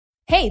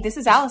Hey, this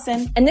is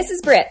Allison. And this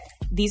is Britt.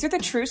 These are the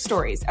true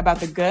stories about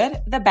the good,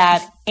 the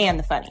bad, and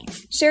the funny.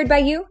 Shared by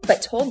you,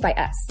 but told by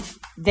us.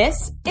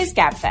 This is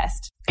Gab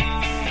Fest. Let's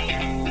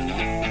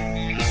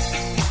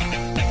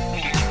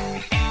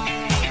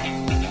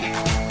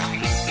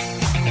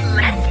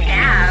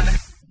gab.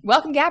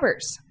 Welcome,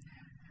 Gabbers.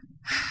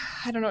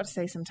 I don't know what to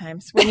say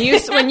sometimes. When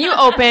you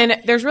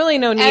open, there's really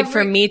no need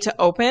for me to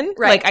open.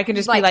 Right. Like I can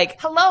just be like,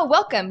 hello,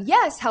 welcome.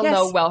 Yes,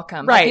 hello, yes,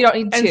 welcome. Right. Like, you don't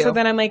need to. And so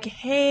then I'm like,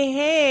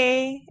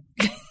 hey.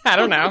 I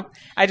don't know.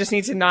 I just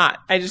need to not.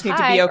 I just need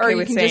to be okay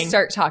with saying. Or you can just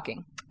start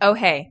talking. Oh,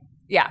 hey.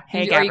 Yeah.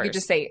 Hey, or you could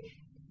just say,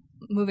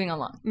 moving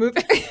along.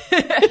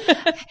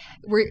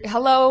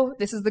 Hello,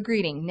 this is the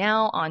greeting.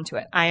 Now on to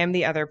it. I am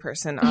the other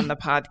person on the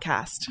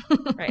podcast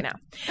right now.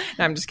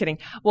 No, I'm just kidding.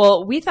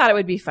 Well, we thought it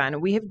would be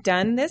fun. We have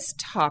done this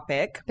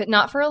topic. But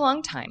not for a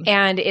long time.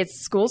 And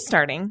it's school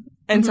starting.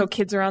 And so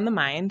kids are on the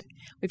mind.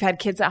 We've had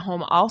kids at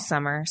home all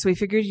summer. So we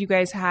figured you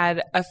guys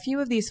had a few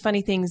of these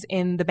funny things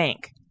in the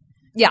bank.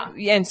 Yeah.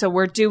 And so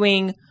we're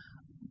doing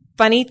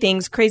funny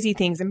things, crazy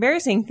things,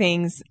 embarrassing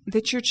things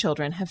that your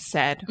children have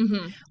said.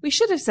 Mm-hmm. We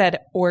should have said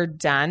or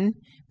done,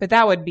 but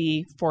that would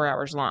be 4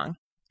 hours long.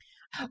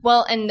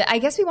 Well, and I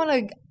guess we want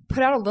to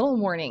put out a little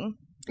warning.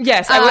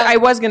 Yes, I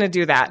was going to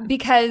do that.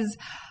 Because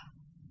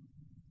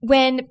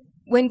when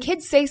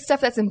kids say stuff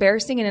that's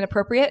embarrassing and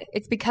inappropriate,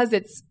 it's because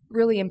it's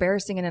really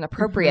embarrassing and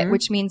inappropriate,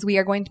 which means we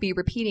are going to be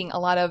repeating a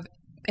lot of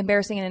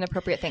embarrassing and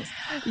inappropriate things.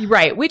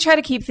 Right. We try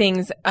to keep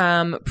things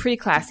pretty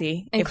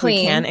classy and if clean.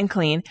 We can and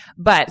clean.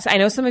 But I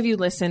know some of you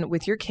listen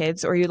with your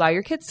kids or you allow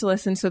your kids to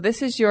listen. So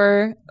this is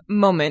your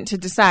moment to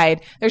decide.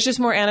 There's just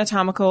more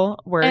anatomical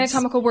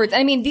words.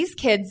 I mean, these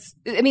kids,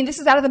 this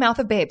is out of the mouth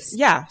of babes.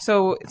 Yeah.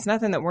 So it's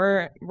nothing that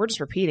we're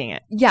just repeating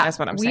it. Yeah. That's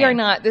what I'm saying. We are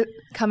not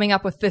coming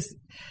up with this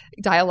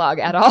dialogue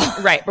at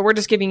all. Right. But we're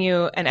just giving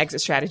you an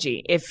exit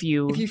strategy. If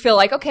you feel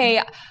like,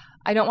 okay,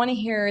 I don't want to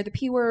hear the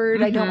P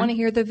word. I don't want to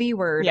hear the V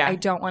word. Yeah. I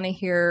don't want to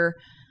hear.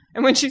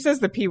 And when she says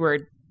the P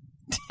word,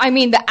 I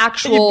mean the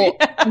actual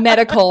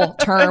medical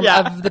term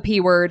of the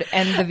P word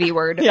and the V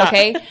word. Yeah.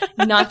 Okay.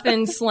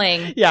 Nothing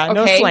slang. Yeah. Okay?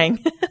 No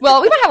slang.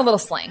 Well, we might have a little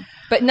slang,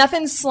 but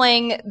nothing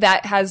slang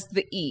that has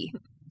the E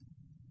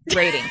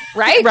rating.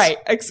 Right? Right.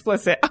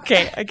 Explicit.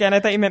 Okay. Again, I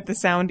thought you meant the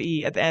sound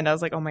E at the end. I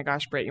was like, oh my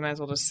gosh, Britt, you might as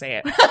well just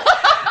say it.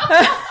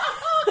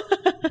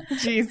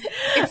 Jeez.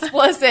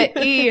 Explicit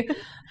E.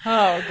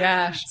 Oh,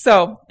 gosh.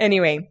 So,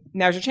 anyway,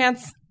 now's your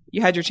chance.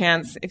 You had your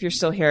chance. If you're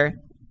still here,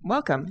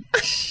 welcome.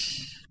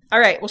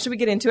 All right. Well, should we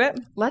get into it?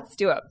 Let's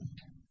do it.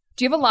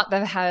 Do you have a lot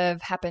that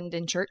have happened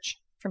in church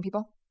from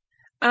people?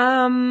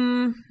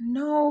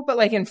 No, but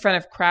like in front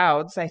of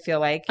crowds, I feel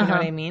like. You know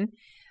what I mean?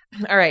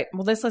 All right.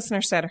 Well, this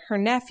listener said her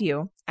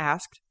nephew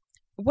asked,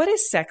 what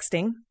is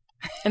sexting?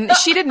 And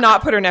she did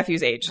not put her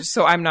nephew's age,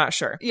 so I'm not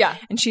sure. Yeah.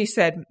 And she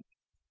said,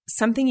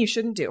 something you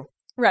shouldn't do.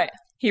 Right.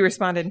 He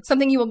responded,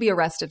 something you will be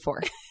arrested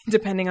for.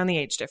 Depending on the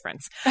age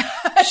difference.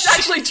 It's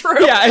actually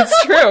true. Yeah,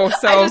 it's true.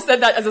 So I just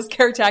said that as a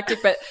scare tactic,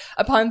 but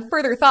upon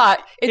further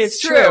thought, it's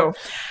true.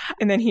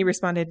 And then he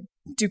responded,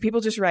 do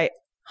people just write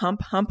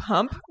hump, hump,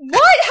 hump?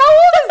 What? How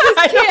old is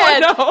this kid? I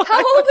don't know.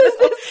 How old is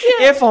this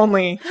kid? If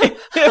only.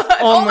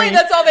 If only.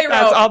 That's all they wrote.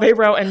 That's all they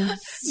wrote and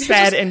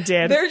said and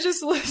did. They're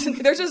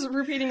just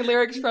repeating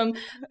lyrics from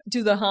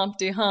Do the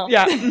Humpty Hump.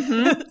 Yeah.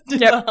 Mm-hmm. Do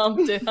the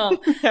Humpty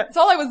Hump. Yep. That's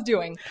all I was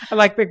doing. I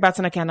like big butts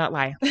and I cannot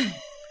lie.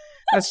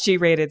 That's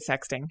G-rated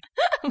sexting.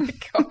 Oh my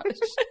gosh.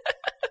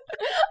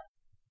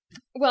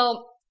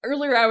 Well,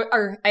 earlier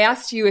I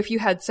asked you if you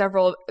had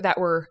several that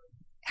were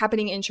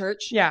happening in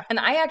church. Yeah. And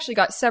I actually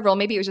got several.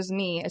 Maybe it was just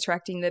me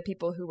attracting the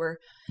people who were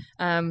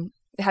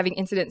having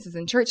incidences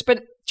in church.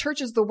 But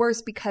church is the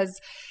worst because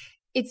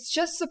it's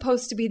just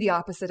supposed to be the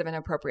opposite of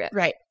inappropriate.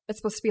 Right. It's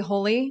supposed to be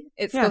holy.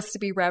 It's supposed to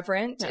be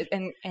reverent. Yeah.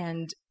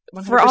 And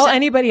 100%. For all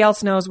anybody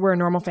else knows, we're a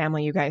normal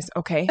family, you guys.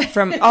 Okay.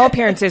 From all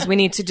appearances, we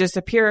need to just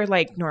appear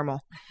like normal.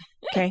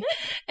 Okay.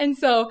 And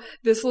so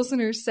this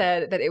listener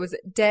said that it was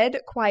dead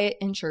quiet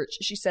in church.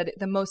 She said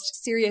the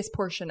most serious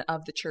portion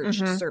of the church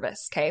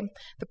service. Okay.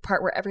 The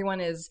part where everyone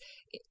is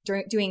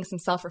doing some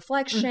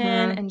self-reflection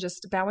and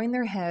just bowing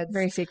their heads.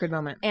 Very sacred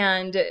moment.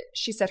 And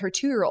she said her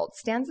 2-year-old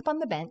stands up on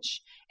the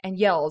bench and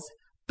yells,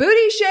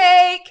 "Booty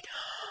shake!"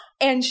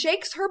 and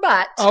shakes her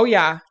butt. Oh,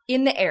 yeah.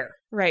 In the air.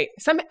 Right.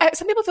 Some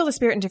people feel the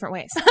spirit in different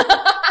ways.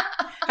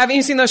 Haven't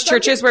you seen those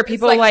churches where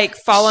people like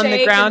fall on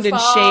the ground and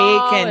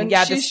shake and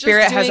the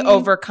spirit has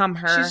overcome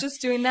her? She's just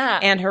doing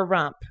that. And her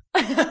rump.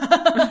 Do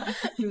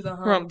the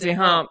Humpty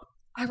hump.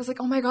 I was like,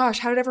 oh my gosh,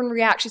 how did everyone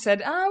react? She said,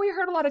 we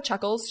heard a lot of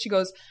chuckles. She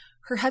goes,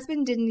 her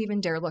husband didn't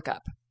even dare look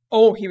up.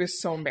 Oh, he was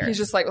so embarrassed. He's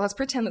just like, well, let's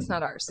pretend that's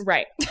not ours.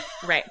 Right.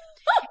 Right.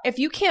 If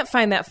you can't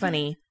find that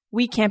funny,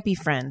 we can't be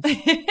friends.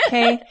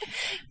 Okay?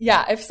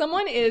 Yeah. If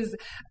someone is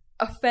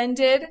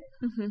offended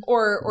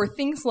or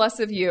thinks less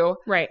of you.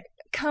 Right.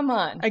 Come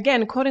on.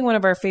 Again, quoting one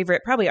of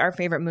probably our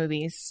favorite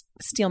movies,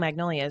 Steel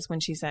Magnolias, when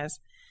she says,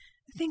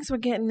 things were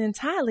getting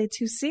entirely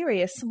too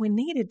serious. We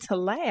needed to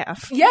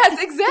laugh. Yes,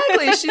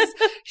 exactly.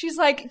 She's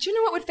like, do you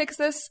know what would fix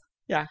this?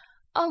 Yeah.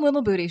 a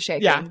little booty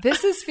shaking. Yeah.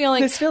 This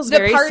feels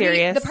very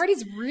serious. The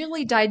party's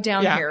really died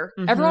down here.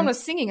 Mm-hmm. Everyone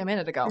was singing a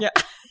minute ago. Yeah.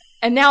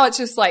 And now it's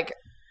just like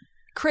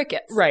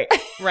crickets. Right.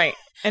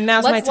 And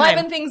now's my time. Let's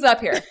liven things up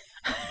here.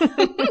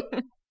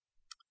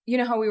 You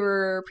know how we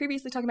were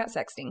previously talking about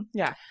sexting?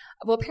 Yeah.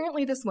 Well,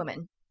 apparently this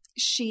woman,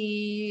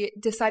 she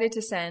decided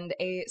to send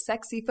a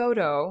sexy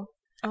photo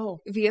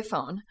via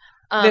phone.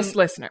 This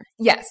listener.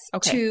 Yes.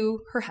 Okay. To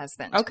her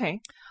husband. Okay.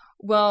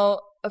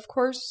 Well, of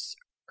course,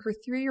 her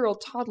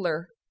 3-year-old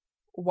toddler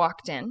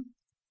walked in.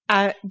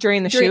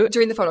 During the shoot?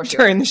 During the photo shoot.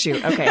 During the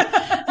shoot. Okay.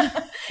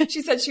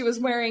 She said she was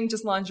wearing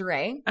just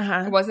lingerie.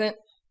 Uh-huh. It wasn't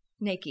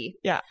naked.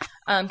 Yeah.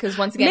 Because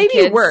once again, maybe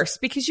kids, worse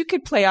because you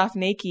could play off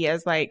naked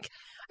as like,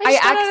 I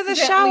got out of the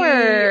accidentally-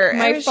 shower.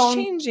 my I was phone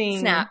changing.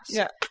 snapped.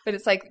 Yeah. But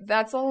it's like,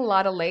 that's a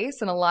lot of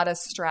lace and a lot of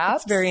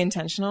straps. It's very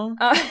intentional.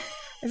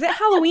 Is it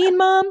Halloween,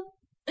 Mom?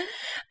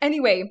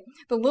 Anyway,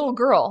 the little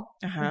girl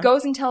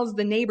goes and tells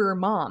the neighbor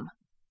mom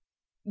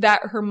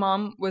that her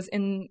mom was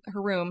in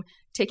her room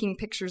taking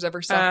pictures of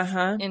herself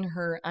in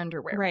her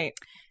underwear. Right.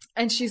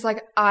 And she's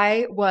like,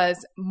 I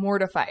was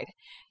mortified.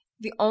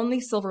 The only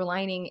silver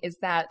lining is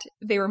that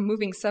they were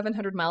moving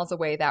 700 miles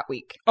away that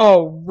week.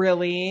 Oh,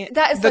 really?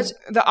 That is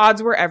the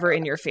odds were ever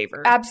in your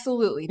favor.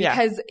 Absolutely.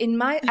 Because in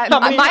my my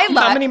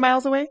luck, how many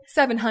miles away?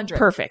 700.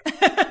 Perfect.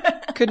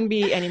 Couldn't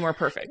be any more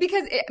perfect.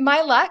 Because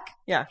my luck,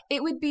 yeah,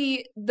 it would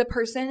be the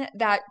person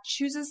that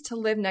chooses to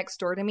live next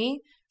door to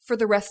me for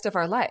the rest of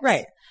our lives.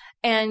 Right.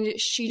 And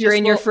you're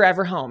in your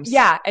forever homes.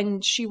 Yeah.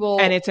 And she will.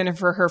 And it's in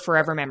her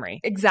forever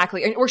memory.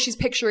 Exactly. Or she's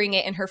picturing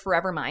it in her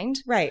forever mind.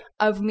 Right.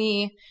 Of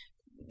me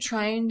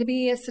trying to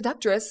be a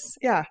seductress.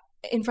 Yeah.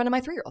 In front of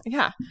my 3-year-old.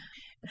 Yeah.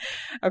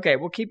 Okay.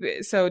 We'll keep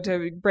it. So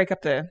to break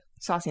up the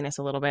sauciness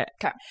a little bit.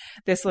 Okay.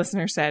 This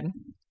listener said,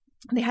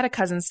 they had a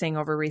cousin staying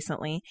over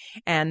recently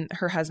and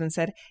her husband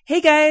said,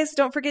 hey guys,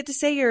 don't forget to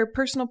say your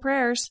personal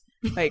prayers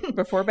like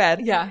before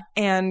bed. Yeah.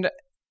 And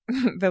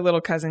the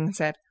little cousin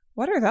said,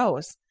 what are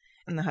those?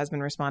 And the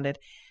husband responded,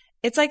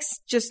 it's like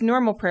just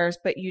normal prayers,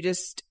 but you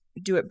just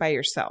do it by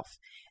yourself.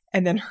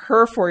 And then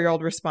her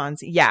 4-year-old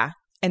responds, yeah,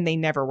 and they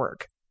never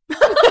work.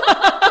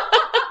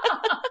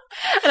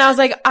 And I was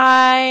like,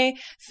 I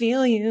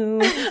feel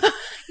you.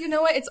 You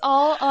know what? It's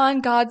all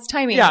on God's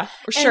timing. Yeah,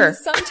 sure. And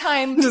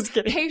sometimes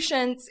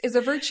patience is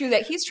a virtue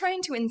that he's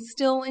trying to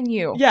instill in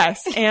you.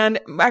 Yes. And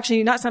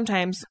actually, not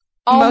sometimes.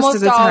 Almost most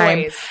of the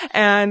always. time.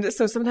 And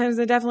so sometimes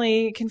I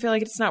definitely can feel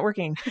like it's not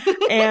working.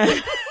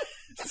 And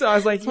so I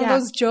was like, one of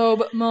those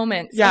Job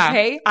moments. Yeah.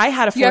 Okay. I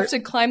had you have to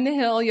climb the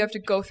hill. You have to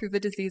go through the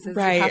diseases.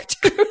 Right. You have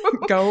to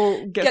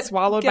go get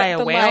swallowed by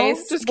a whale.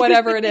 Lice,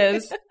 whatever it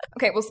is.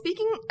 Okay. Well,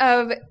 speaking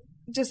of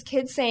just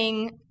kids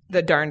saying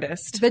the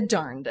darndest. The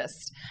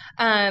darndest.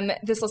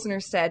 This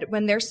listener said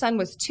when their son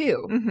was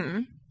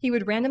 2, he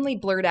would randomly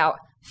blurt out,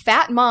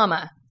 fat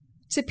mama,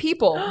 to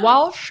people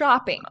while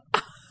shopping.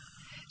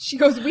 She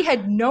goes, we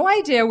had no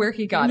idea where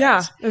he got it.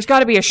 Yeah. There's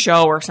got to be a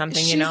show or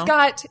something, She's you know?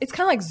 It's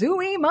kind of like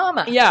Zooey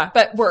Mama. Yeah.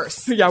 But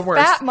worse. Yeah, worse.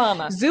 Fat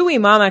Mama. Zooey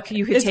Mama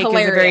you could take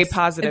hilarious. as a very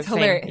positive it's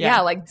hilarious. thing.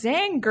 Yeah, like,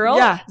 dang, girl.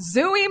 Yeah.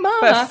 Zooey Mama.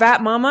 But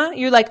Fat Mama,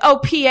 you're like, oh,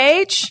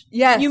 PH?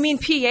 Yes. You mean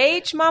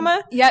PH,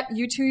 Mama? Yep,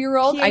 you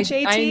 2-year-old.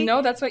 PHAT? I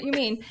know that's what you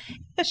mean.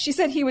 She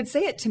said he would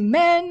say it to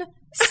men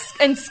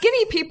and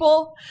skinny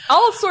people,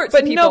 all sorts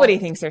of people. But nobody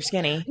thinks they're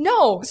skinny.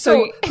 No.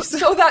 So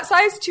that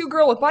size 2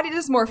 girl with body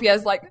dysmorphia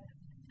is like,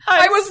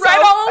 I was so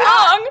right all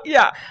along.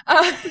 Yeah.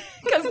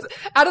 Because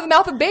out of the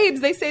mouth of babes,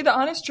 they say the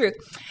honest truth.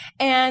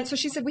 And so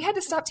she said, we had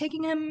to stop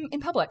taking him in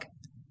public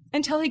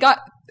until he got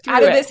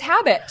out of this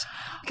habit.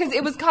 Because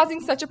it was causing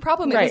such a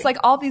problem. It was like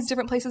all these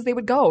different places they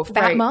would go.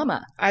 Fat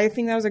mama. I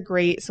think that was a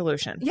great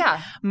solution.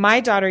 Yeah. My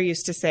daughter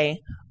used to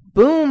say,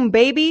 boom,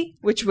 baby,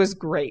 which was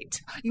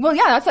great. Well,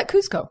 yeah, that's like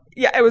Cusco.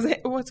 Yeah, it was.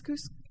 What's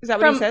Cusco? Is that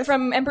what he says?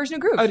 From Emperor's New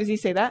Groove. Oh, does he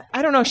say that?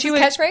 I don't know.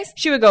 Catchphrase?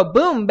 She would go,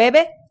 boom,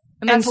 baby.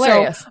 And that's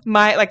hilarious. So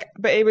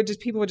but it would just,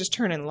 people would just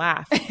turn and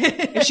laugh.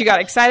 If she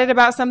got excited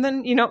about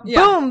something,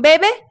 boom,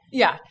 baby.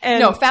 Yeah.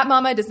 And no, Fat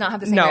Mama does not have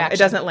the same reaction. No, it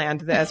doesn't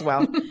land as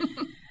well.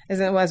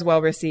 Isn't as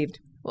well received.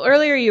 Well,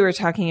 earlier you were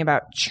talking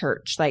about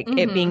church, like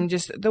it being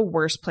just the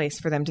worst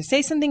place for them to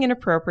say something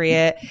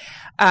inappropriate.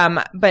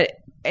 But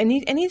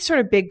any sort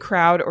of big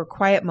crowd or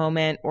quiet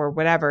moment or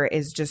whatever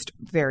is just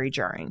very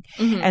jarring.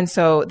 And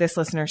so this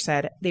listener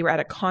said they were at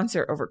a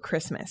concert over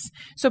Christmas.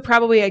 So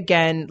probably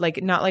again,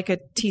 like not like a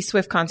T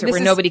Swift concert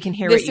where nobody can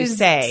hear what you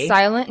say.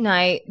 Silent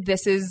Night.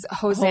 This is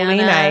Hosanna. Holy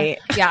Night.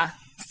 Yeah.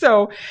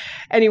 So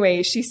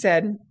anyway, she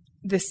said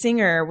the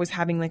singer was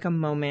having like a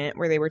moment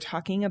where they were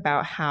talking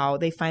about how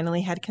they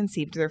finally had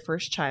conceived their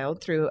first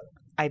child through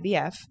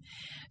IVF.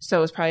 So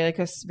it was probably like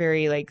a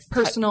very like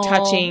personal,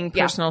 touching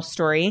personal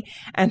story.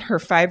 And her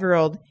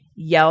 5-year-old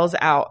yells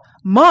out,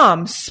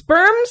 "Mom,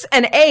 sperms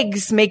and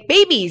eggs make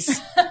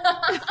babies."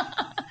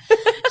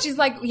 She's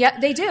like, yeah,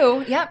 they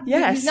do. Yep.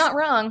 Yes. He's not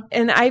wrong.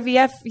 And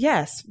IVF,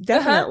 yes,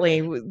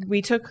 definitely.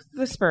 We took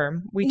the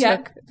sperm. We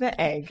took the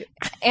egg.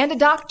 And a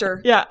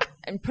doctor. Yeah.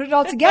 and put it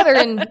all together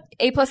and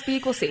A plus B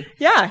equals C.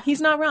 Yeah,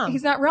 he's not wrong.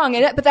 He's not wrong.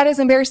 But that is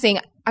embarrassing.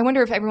 I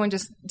wonder if everyone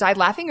just died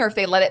laughing or if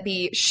they let it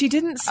be She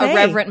didn't say. a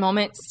reverent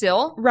moment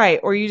still. Right.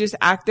 Or you just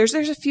act. There's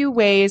a few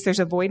ways. There's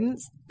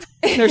avoidance.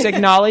 There's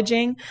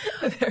acknowledging.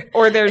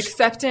 Or there's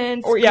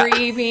acceptance, or,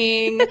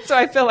 grieving. So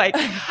I feel like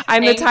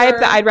I'm the type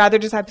that I'd rather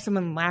just have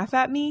someone laugh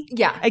at me.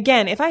 Yeah.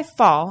 Again, if I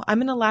fall, I'm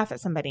going to laugh at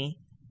somebody.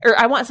 Or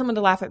I want someone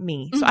to laugh at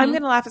me. So I'm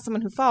going to laugh at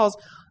someone who falls.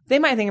 They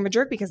might think I'm a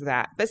jerk because of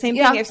that. But same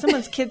thing, if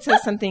someone's kid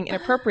says something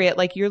inappropriate,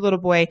 like your little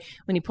boy,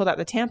 when he pulled out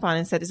the tampon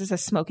and said, "Is this a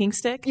smoking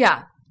stick?"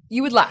 Yeah.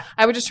 You would laugh.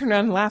 I would just turn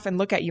around and laugh and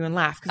look at you and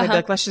laugh. Because I'd be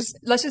like, let's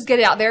just get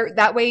it out there.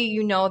 That way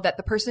you know that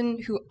the person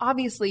who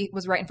obviously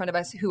was right in front of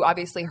us, who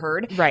obviously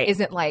heard,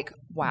 isn't like,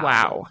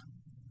 wow.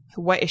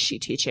 What is she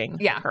teaching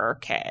her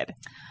kid?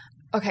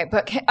 Okay,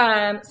 but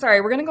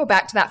sorry, we're going to go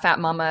back to that fat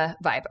mama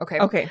vibe.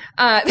 Okay.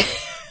 Oh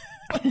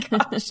my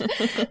gosh.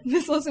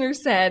 This listener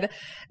said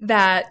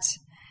that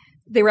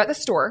they were at the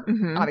store,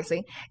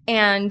 obviously,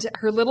 and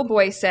her little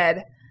boy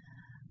said,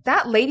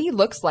 "That lady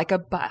looks like a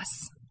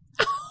bus."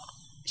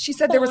 She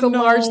said there was a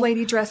large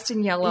lady dressed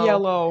in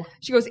yellow.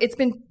 She goes,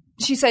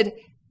 she said,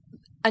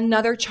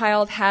 "Another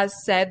child has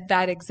said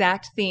that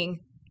exact thing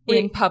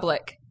in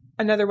public."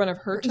 Another one of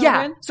her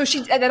children? Yeah. So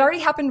that already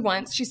happened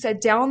once. She said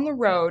down the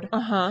road,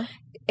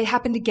 it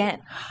happened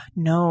again.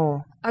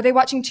 No. Are they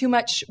watching too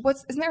much?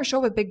 Isn't there a show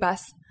with Big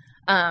Bus?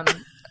 I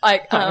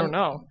don't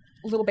know.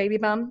 Little Baby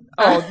Bum.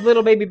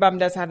 Little Baby Bum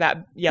does have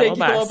that yellow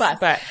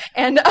bus.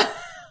 And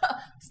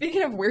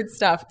speaking of weird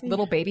stuff,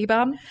 Little Baby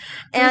Bum.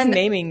 Who's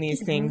naming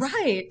these things?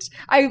 Right.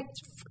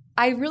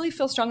 I really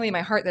feel strongly in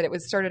my heart that it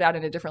was started out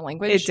in a different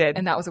language. It did.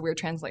 And that was a weird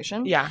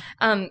translation. Yeah.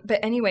 But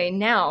anyway,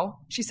 now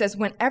she says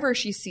whenever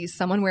she sees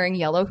someone wearing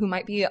yellow who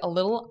might be a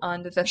little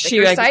on the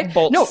thicker side.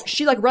 Bolts. No,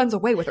 she runs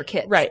away with her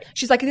kids. Right.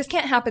 She's like, this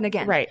can't happen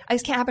again. Right.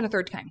 This can't happen a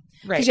third time.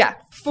 Right. Because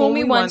fool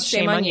me once,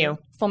 shame on you.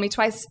 Fool me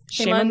twice,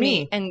 shame on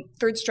me. And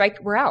third strike,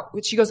 we're out.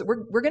 She goes,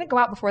 we're going to go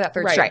out before that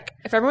third strike.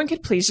 If everyone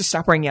could please just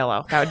stop wearing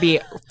yellow, that would be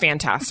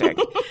fantastic.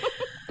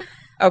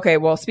 Okay,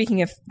 well,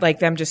 speaking of like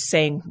them just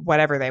saying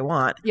whatever they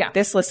want,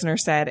 this listener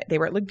said they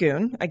were at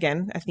Lagoon,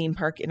 again, a theme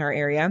park in our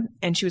area,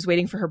 and she was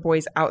waiting for her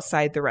boys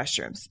outside the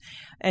restrooms.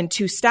 And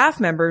 2 staff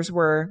members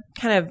were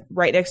kind of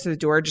right next to the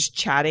door just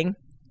chatting.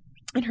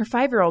 And her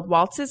 5-year-old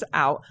waltzes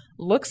out,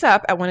 looks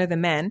up at one of the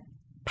men,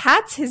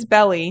 pats his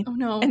belly,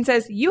 and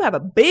says, "You have a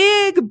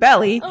big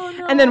belly,"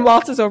 and then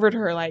waltzes over to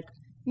her like,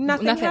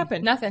 nothing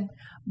happened. Nothing.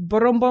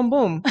 Boom, boom,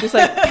 boom. Just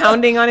like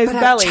pounding on his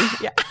belly.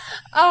 Yeah.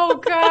 Oh,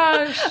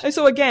 gosh.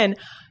 So again,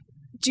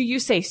 do you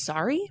say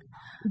sorry?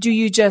 Do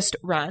you just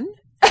run?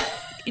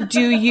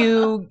 Do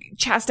you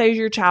chastise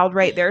your child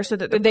right there so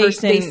that the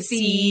person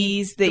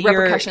sees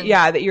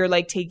that you're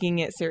like taking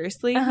it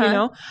seriously, you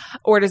know?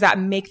 Or does that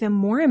make them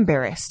more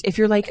embarrassed? If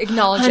you're like,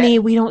 acknowledge honey,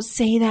 it. We don't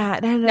say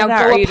that. Now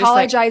go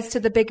apologize to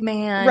the big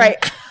man. Right.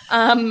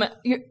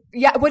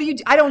 What do you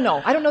do? I don't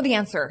know. I don't know the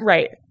answer.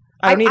 Right.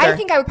 I don't either. I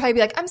think I would probably be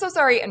like, "I'm so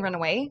sorry," and run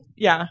away.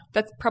 Yeah.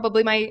 That's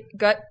probably my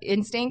gut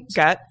instinct.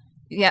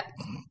 Yeah.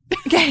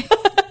 Okay.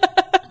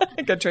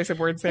 Good choice of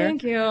words there.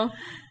 Thank you.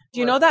 Do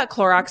you know that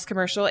Clorox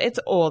commercial?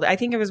 It's old. I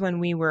think it was when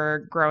we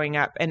were growing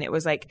up, and it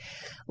was like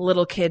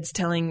little kids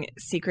telling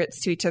secrets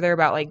to each other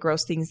about like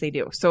gross things they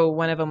do. So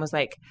one of them was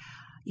like,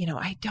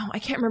 I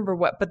can't remember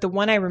what, but the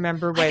one I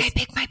remember was, I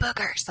pick my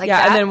boogers. Like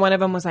that. And then one of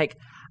them was like,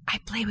 I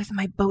play with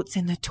my boats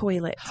in the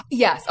toilet.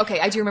 Yes.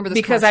 Okay. I do remember this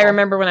because commercial. I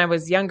remember when I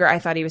was younger, I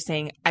thought he was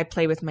saying, I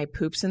play with my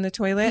poops in the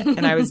toilet,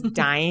 and I was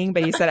dying,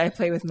 but he said, I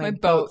play with my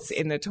boats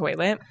in the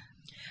toilet.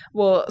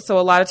 Well, so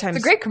a lot of times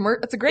it's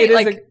a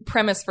great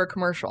premise for a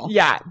commercial.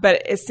 Yeah,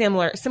 but it's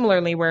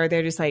similarly where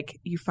they're just like,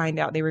 you find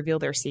out, they reveal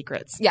their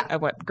secrets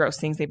of what gross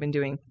things they've been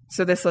doing.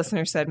 So this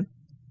listener said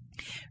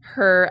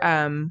her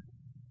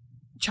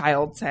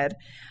child said,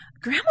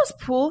 "Grandma's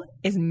pool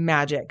is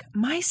magic.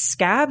 My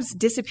scabs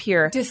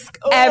disappear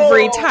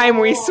every time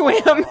we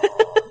swim."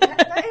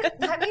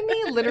 That made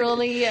me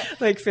literally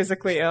like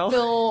physically ill.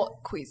 Feel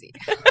queasy.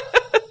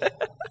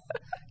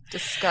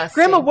 Disgusting.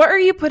 Grandma, what are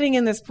you putting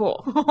in this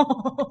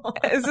pool?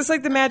 Is this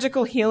like the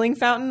magical healing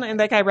fountain and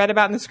like I read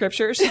about in the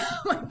scriptures?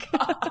 Oh my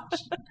gosh.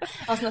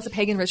 Also, that's a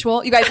pagan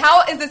ritual. You guys,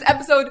 how is this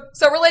episode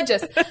so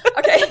religious?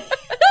 Okay.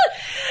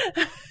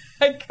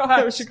 My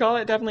gosh. We should call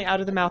it definitely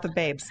Out of the Mouth of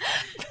Babes.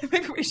 I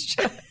think we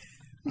should.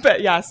 But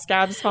yeah,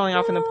 scabs falling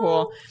off in the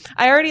pool.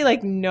 I already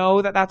like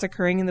know that that's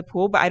occurring in the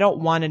pool, but I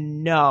don't want to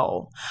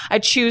know. I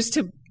choose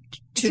to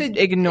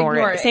ignore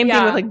it. Same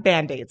thing with like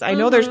Band-Aids. I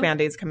know there's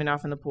Band-Aids coming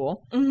off in the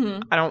pool.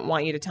 Mm-hmm. I don't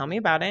want you to tell me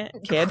about it,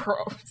 kid.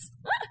 Gross.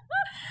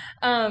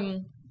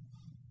 Well,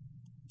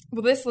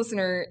 this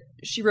listener,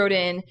 she wrote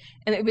in,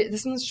 and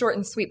this one's short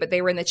and sweet, but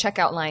they were in the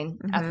checkout line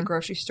at the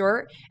grocery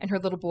store, and her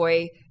little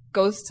boy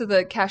goes to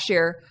the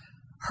cashier,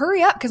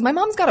 "Hurry up, because my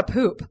mom's got to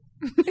poop."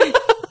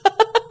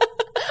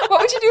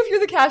 What would you do if you're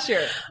the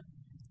cashier?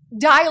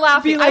 Die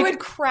laughing. Like, I would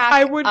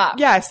crack up.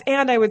 Yes,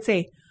 and I would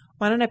say,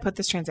 "Why don't I put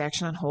this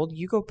transaction on hold?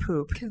 You go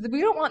poop." Because we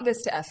don't want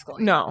this to escalate.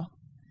 No.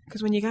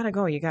 Because when you gotta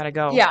go, you gotta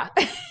go. Yeah.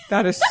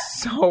 That is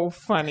so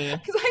funny.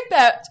 Because I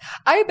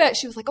bet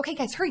she was like, okay,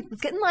 guys, hurry.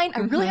 Let's get in line. I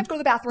really have to go to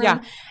the bathroom.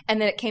 Yeah.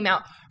 And then it came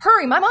out,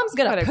 hurry, my mom's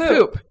going to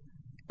poop.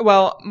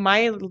 Well,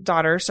 my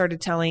daughter started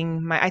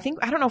telling I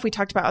don't know if we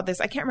talked about this.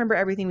 I can't remember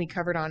everything we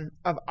covered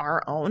of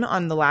our own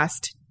on the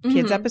last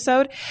kids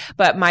episode,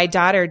 but my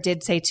daughter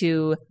did say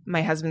to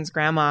my husband's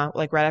grandma,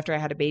 like right after I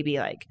had a baby,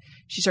 like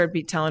she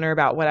started telling her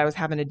about what I was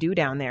having to do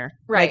down there,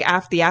 right? Like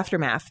after the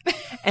aftermath,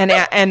 and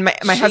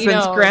my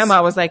husband's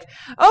grandma was like,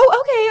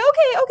 "Oh,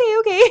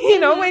 okay, you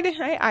know,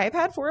 I've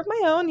had 4 of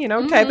my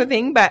own, type of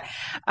thing." But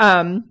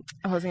I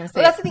was going to say,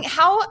 well, that's the thing.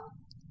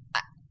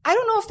 I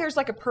don't know if there's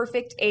like a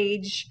perfect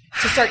age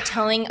to start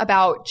telling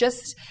about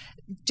just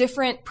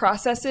different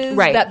processes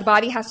that the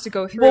body has to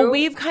go through. Well,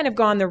 we've kind of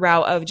gone the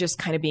route of just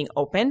kind of being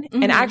open.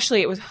 And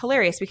actually it was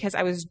hilarious because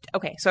I was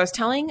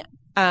telling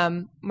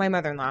my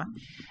mother-in-law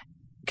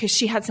because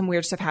she had some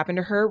weird stuff happen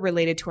to her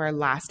related to our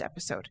last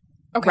episode.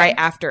 Okay. Right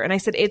after. And I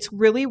said, it's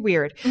really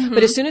weird.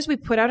 But as soon as we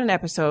put out an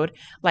episode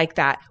like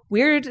that,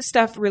 weird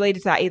stuff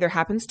related to that either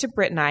happens to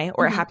Britt and I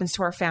or it happens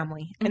to our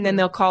family. And then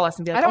they'll call us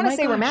and be like, I don't want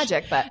to say we're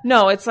magic, but.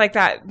 No, it's like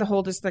that, the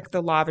whole just like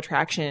the law of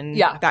attraction,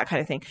 that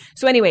kind of thing.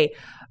 So anyway,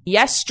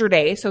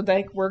 yesterday, so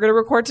like we're going to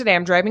record today.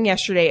 I'm driving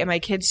yesterday and my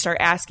kids start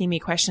asking me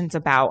questions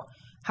about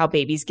how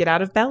babies get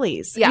out of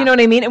bellies. Yeah. You know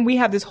what I mean? And we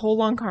have this whole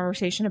long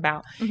conversation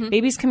about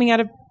babies coming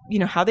out of,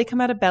 how they come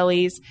out of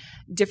bellies,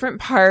 different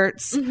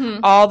parts,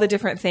 all the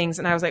different things.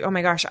 And I was like, oh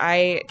my gosh,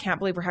 I can't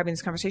believe we're having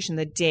this conversation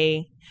the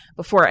day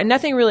before. And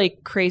nothing really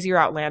crazy or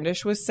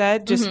outlandish was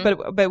said,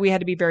 but we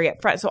had to be very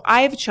upfront. So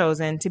I've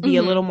chosen to be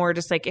a little more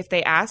just like, if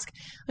they ask,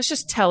 let's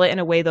just tell it in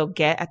a way they'll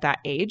get at that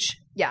age.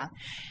 Yeah.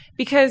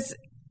 Because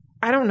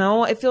I don't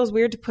know. It feels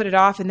weird to put it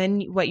off. And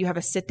then you have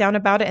a sit down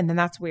about it and then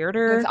that's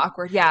weirder. It's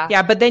awkward. Yeah.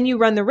 Yeah. But then you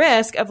run the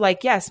risk of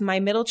like, yes, my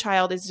middle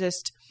child is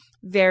just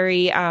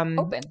very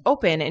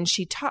open and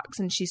she talks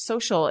and she's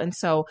social. And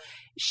so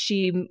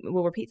she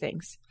will repeat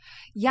things.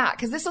 Yeah.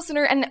 Cause this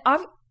listener, and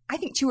I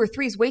think 2 or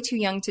 3 is way too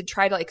young to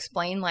try to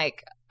explain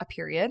like a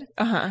period.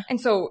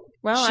 And so,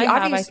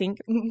 I think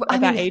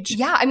at that age.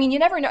 Yeah. I mean, you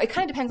never know. It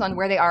kind of depends on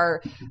where they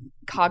are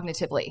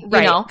cognitively,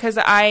 right? You know? Because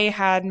I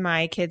had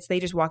my kids, they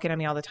just walk in on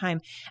me all the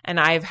time. And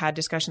I've had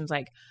discussions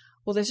like,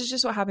 well, this is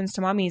just what happens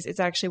to mommies. It's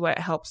actually what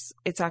helps.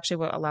 It's actually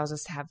what allows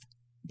us to have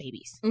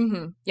babies.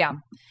 Yeah.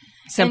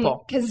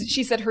 Simple. Because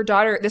she said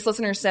this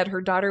listener said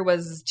her daughter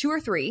was 2 or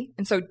 3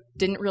 and so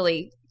didn't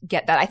really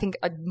get that. I think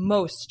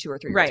most 2 or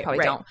 3 years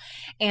probably don't.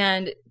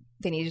 And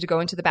they needed to go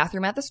into the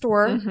bathroom at the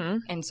store.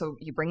 And so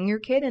you bring your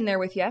kid in there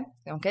with you.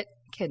 They don't get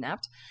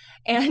kidnapped.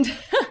 And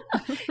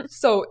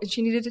so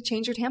she needed to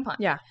change her tampon.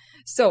 Yeah.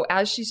 So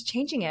as she's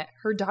changing it,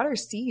 her daughter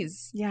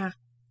sees the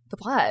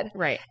blood.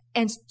 Right.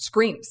 And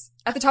screams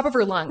at the top of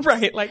her lungs.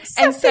 Right. Like,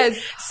 and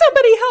says,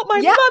 somebody help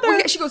my mother. Well,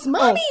 yeah, she goes,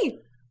 Mommy,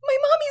 my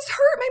mommy's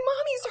hurt. My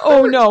mommy's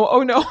hurt.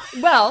 Oh no.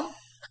 Well,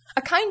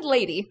 a kind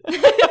lady in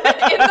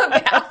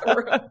the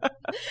bathroom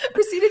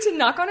proceeded to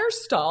knock on her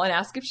stall and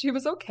ask if she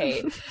was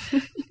okay.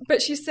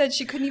 But she said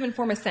she couldn't even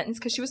form a sentence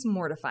because she was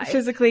mortified.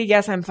 Physically,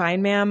 yes, I'm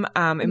fine, ma'am.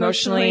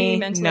 Emotionally,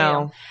 mentally,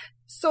 no.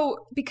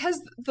 So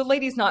because the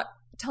lady's not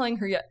telling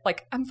her yet,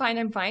 like, I'm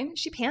fine,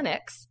 she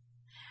panics.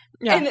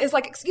 Yeah. And is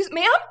like, excuse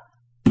me,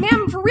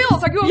 ma'am, for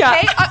reals, are you okay?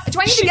 Yeah. Do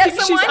I need to get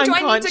someone? Do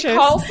I need to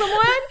call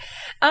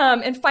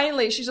someone? And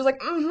finally, she's just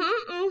like,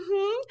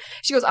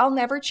 She goes, I'll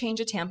never change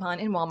a tampon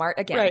in Walmart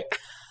again. Right.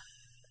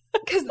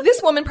 Because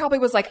this woman probably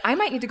was like, I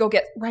might need to go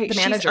get the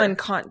manager. She's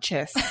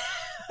unconscious.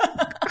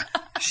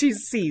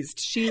 She's seized.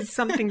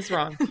 Something's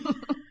wrong.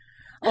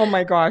 Oh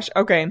my gosh.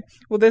 Okay.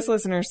 Well, this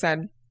listener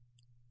said,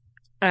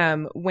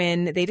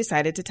 when they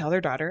decided to tell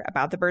their daughter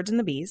about the birds and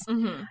the bees,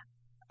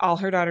 all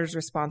her daughter's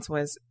response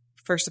was,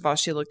 first of all,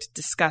 she looked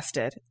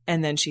disgusted.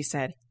 And then she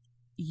said,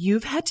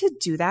 you've had to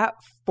do that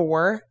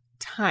 4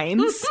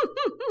 times?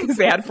 Because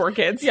they had 4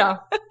 kids. Yeah.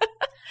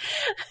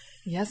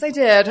 Yes, I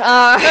did.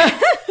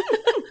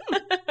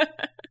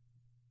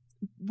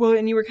 Well,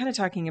 and you were kind of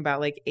talking about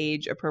like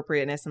age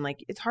appropriateness and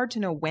like it's hard to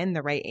know when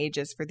the right age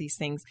is for these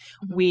things.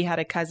 We had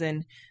a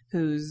cousin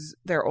who's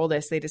their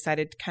oldest. They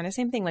decided kind of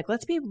same thing. Like,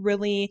 let's be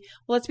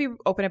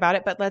open about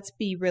it, but let's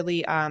be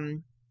really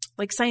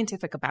like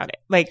scientific about it.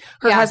 Like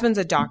her husband's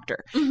a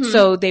doctor.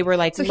 So they were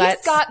like, he's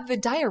got the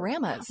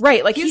dioramas.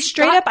 Right. Like he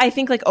straight up, I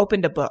think like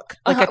opened a book,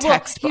 like a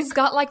textbook. He's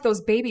got like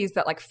those babies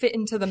that like fit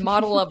into the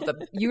model of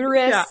the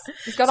uterus.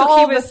 He's got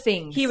all the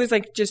things. He was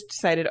like, just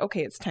decided,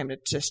 okay, it's time to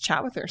just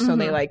chat with her. So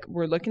they like,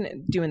 were looking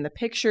at doing the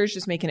pictures,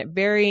 just making it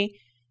very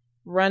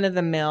run of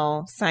the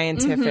mill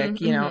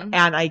scientific, you know?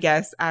 And I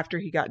guess after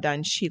he got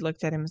done, she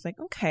looked at him and was like,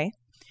 okay,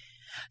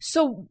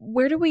 so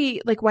why do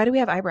we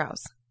have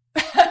eyebrows?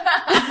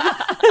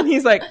 And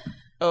he's like,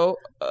 oh,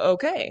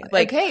 okay.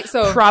 Like, okay,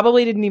 so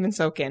probably didn't even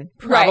soak in.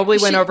 Probably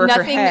went over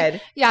her head.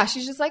 Yeah,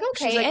 she's just like,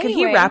 okay. She's like, could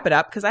he wrap it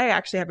up? Because I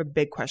actually have a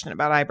big question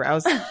about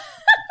eyebrows.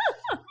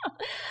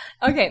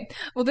 Okay.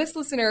 Well, this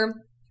listener,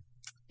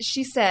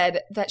 she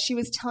said that she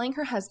was telling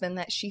her husband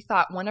that she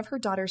thought one of her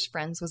daughter's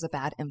friends was a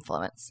bad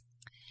influence.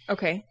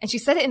 Okay. And she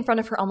said it in front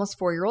of her almost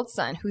 4-year-old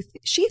son, who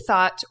she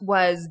thought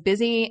was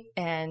busy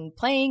and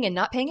playing and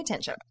not paying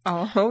attention.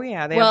 Oh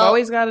yeah. They have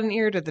always got an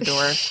ear to the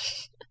door.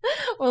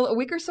 Well, a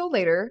week or so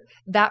later,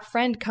 that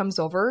friend comes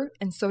over,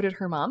 and so did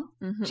her mom.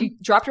 Mm-hmm. She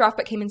dropped her off,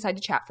 but came inside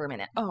to chat for a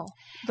minute. Oh,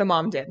 the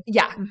mom did.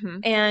 Yeah. Mm-hmm.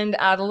 And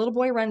the little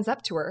boy runs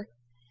up to her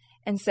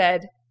and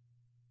said,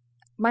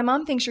 "My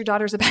mom thinks your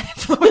daughter's a bad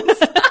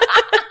influence."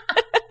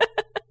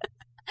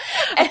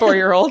 A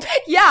 4-year-old.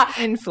 Yeah.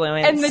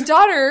 Influence. And the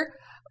daughter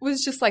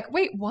was just like,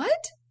 "Wait,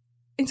 what?"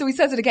 And so he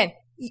says it again.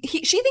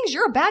 She thinks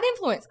you're a bad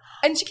influence.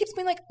 And she keeps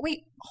being like,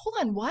 "Wait, hold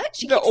on, what?"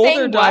 She the keeps older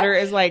saying, daughter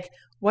is like,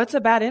 "What's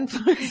a bad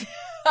influence?"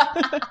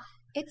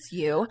 It's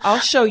you. I'll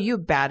show you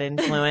bad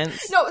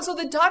influence. No, so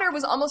the daughter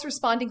was almost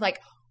responding like,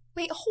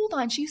 "Wait, hold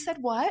on. She said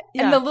what?"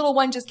 Yeah. And the little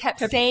one just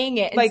kept saying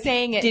it and like,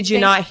 saying it. Did you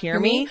not hear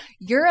me?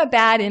 You're a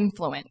bad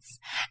influence.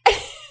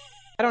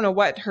 I don't know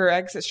what her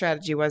exit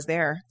strategy was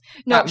there.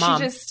 No,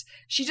 mom.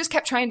 she just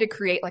kept trying to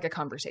create like a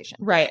conversation.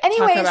 Right.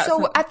 Anyway,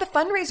 so at the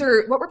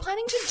fundraiser, what we're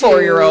planning to do.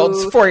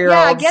 4-year-olds.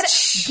 Yeah,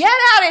 get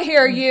out of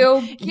here,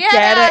 you. Get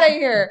out of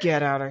here.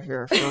 Get out of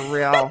here for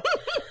real.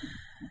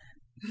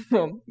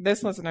 Well,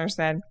 this listener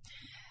said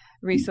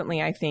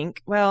recently, I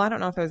think. Well, I don't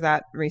know if it was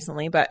that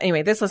recently, but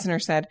anyway, this listener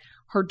said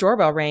her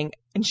doorbell rang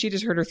and she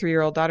just heard her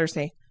 3-year-old daughter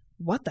say,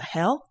 "What the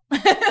hell?"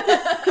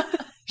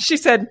 She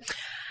said,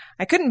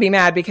 "I couldn't be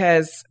mad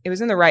because it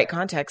was in the right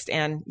context.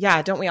 And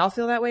yeah, don't we all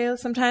feel that way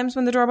sometimes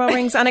when the doorbell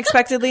rings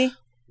unexpectedly?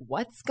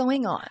 What's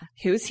going on?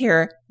 Who's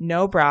here?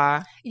 No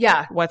bra.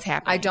 Yeah. What's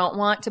happening? I don't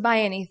want to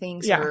buy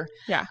anything, sir."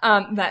 Yeah.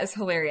 That is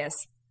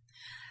hilarious.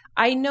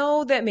 I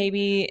know that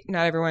maybe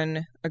not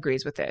everyone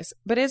agrees with this,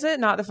 but is it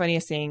not the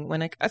funniest thing when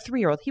like a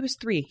 3-year-old, he was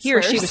 3, he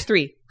or she was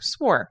 3,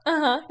 swore.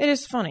 Uh-huh. It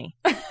is funny.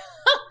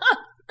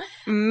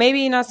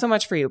 Maybe not so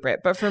much for you, Britt,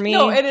 but for me,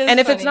 no, it is and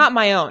if funny. it's not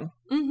my own,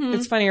 Mm-hmm.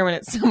 it's funnier when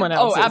it's someone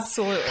else's. Oh,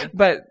 absolutely.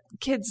 But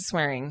kids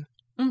swearing,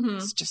 Mm-hmm.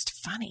 it's just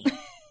funny.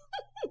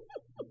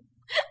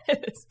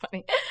 It is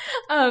funny.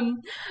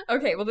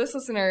 Okay, well, this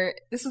listener,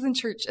 this was in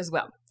church as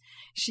well.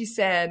 She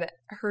said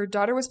her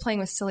daughter was playing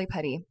with silly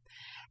putty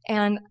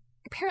and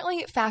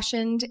apparently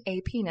fashioned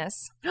a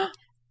penis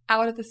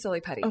out of the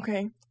silly putty.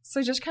 Okay.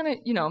 So just kind of,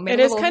 made It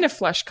is kind of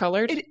flesh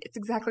colored. It's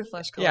exactly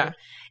flesh colored.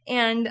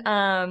 Yeah.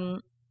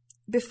 And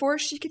before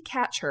she could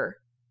catch her,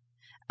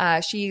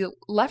 she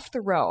left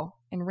the row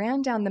and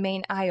ran down the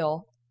main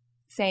aisle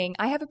saying,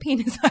 "I have a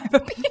penis, I have a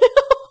penis."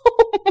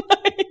 Oh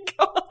my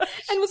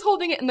gosh. And was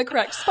holding it in the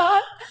correct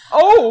spot.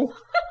 Oh.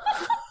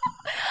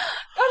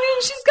 I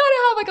mean, she's got to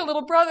have like a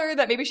little brother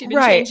that maybe she'd been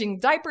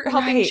changing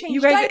helping change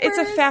you guys, diapers. it's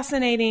a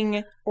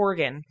fascinating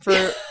organ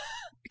for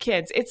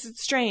kids.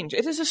 It's strange.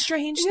 It is a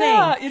strange thing.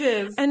 Yeah, it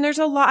is. And there's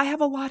a lot. I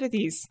have a lot of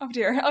these. Oh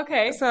dear.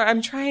 Okay. So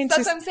I'm trying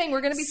That's to what I'm saying.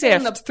 We're going to be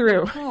sift saying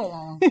through.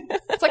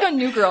 It's like a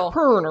New Girl.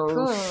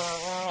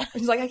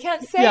 She's like, I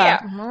can't say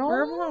it.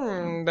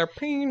 The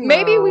penis.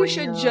 Maybe we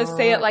should just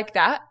say it like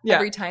that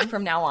every time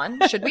from now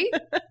on. Should we?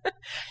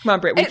 Come on,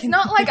 Britt. It's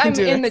not like I'm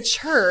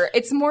immature.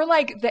 It's more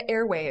like the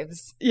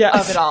airwaves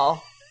of it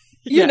all.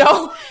 You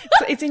know?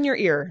 So it's in your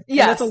ear.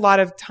 Yes. That's a lot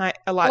of time.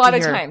 A lot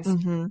of hear. times.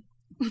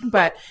 Mm-hmm.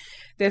 But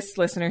this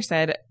listener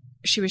said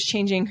she was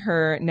changing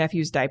her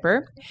nephew's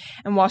diaper.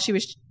 And while she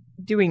was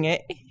doing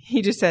it,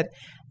 he just said,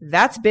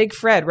 "That's Big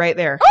Fred right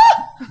there."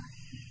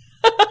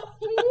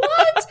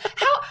 What?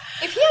 How?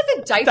 If he has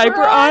a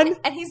diaper on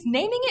and he's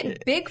naming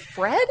it Big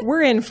Fred?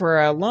 We're in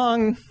for a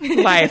long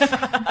life.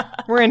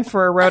 We're in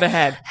for a road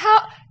ahead.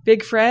 How?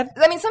 Big Fred?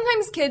 I mean,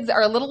 sometimes kids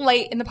are a little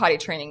late in the potty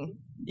training.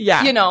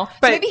 Yeah. So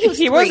but maybe he was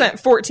 3. Wasn't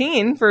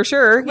 14 for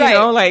sure. Right.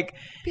 Like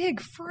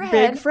Big Fred.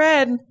 Big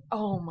Fred.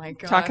 Oh my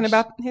gosh. Talking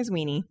about his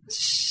weenie.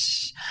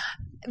 Shh.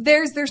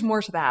 There's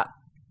more to that.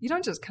 You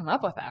don't just come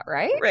up with that,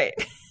 right? Right.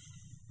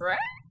 Right?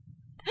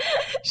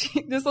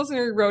 This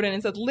listener wrote in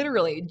and said,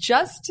 literally,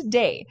 just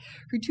today,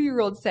 her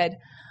 2-year-old said,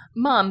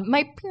 "Mom,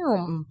 my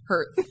pum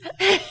hurts."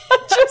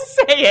 Just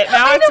say it.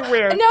 Now it's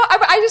weird. No,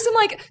 I just am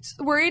like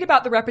worried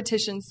about the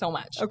repetition so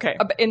much. Okay.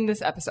 In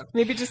this episode.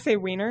 Maybe just say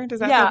wiener. Does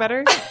that feel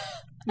better?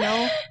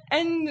 No.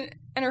 And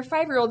her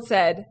 5-year-old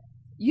said,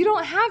 "You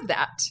don't have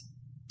that,"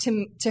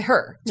 to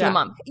her, to the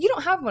mom. "You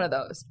don't have one of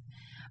those."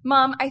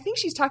 "Mom, I think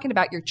she's talking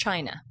about your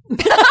china."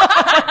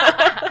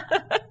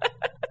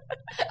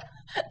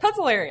 That's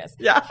hilarious.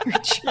 Yeah.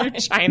 Your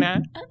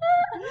china.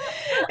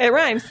 It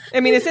rhymes. I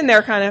mean, it's in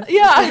there kind of.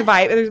 Yeah.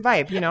 There's a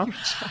vibe,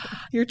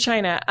 Your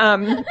china.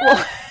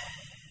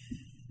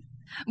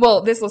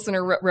 Well, this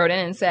listener wrote in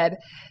and said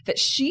that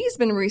she's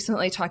been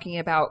recently talking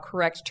about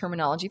correct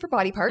terminology for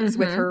body parts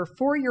with her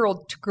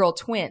 4-year-old girl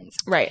twins.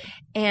 Right.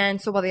 And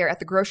so while they are at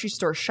the grocery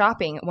store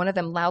shopping, one of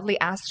them loudly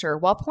asked her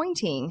while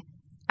pointing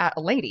at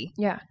a lady,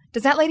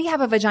 "Does that lady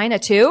have a vagina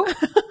too?"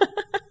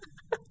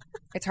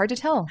 It's hard to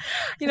tell.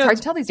 It's hard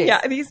to tell these days.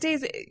 Yeah, these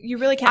days you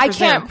really can't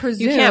presume. I can't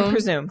presume. You can't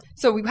presume.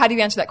 So how do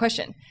you answer that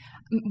question?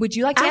 Would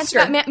you like to Ask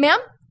answer that, ma'am?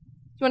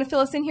 You want to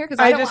fill us in here? Because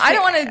I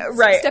don't want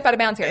to step out of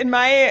bounds here. In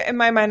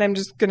my mind, I'm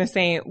just going to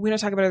say we don't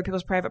talk about other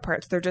people's private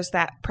parts. They're just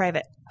that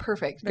private.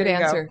 Perfect. Good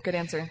answer. Good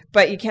answer.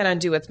 But you can't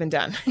undo what's been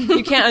done.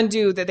 You can't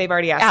undo that they've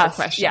already asked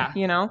the question. Yeah.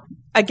 You know?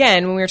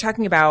 Again, when we were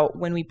talking about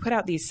when we put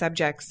out these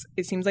subjects,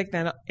 it seems like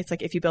then it's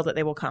like if you build it,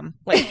 they will come.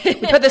 Like we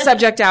put the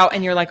subject out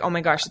and you're like, oh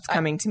my gosh, it's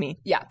coming to me.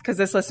 Yeah. Because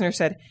this listener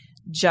said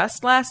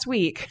just last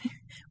week,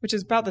 which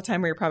is about the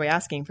time we were probably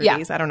asking for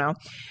these. I don't know.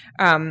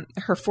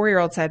 Her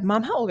 4-year-old said,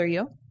 Mom, how old are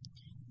you?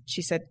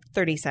 She said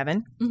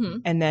 37. Mm-hmm.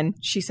 And then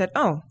she said,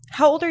 oh,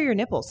 how old are your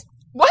nipples?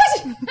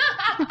 What?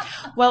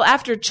 Well,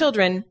 after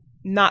children,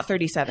 not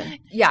 37.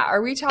 Yeah.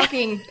 Are we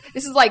talking,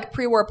 this is like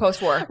pre-war,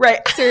 post-war.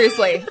 Right.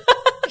 Seriously.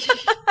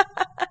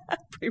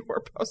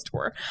 Pre-war,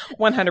 post-war.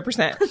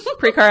 100%.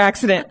 Pre-car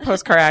accident,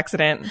 post-car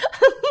accident.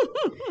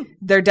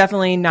 They're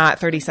definitely not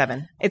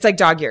 37. It's like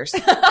dog years.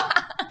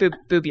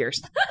 Boob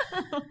years.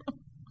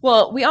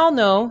 Well, we all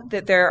know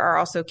that there are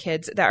also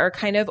kids that are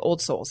kind of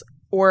old souls.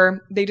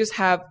 Or they just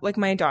have, like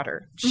my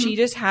daughter. She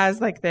just has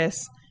like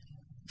this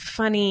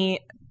funny,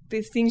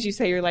 these things you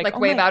say, you're like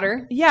way about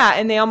her? Yeah,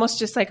 and they almost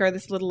just like are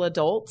this little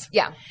adult.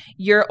 Yeah.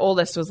 Your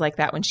oldest was like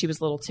that when she was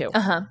little too.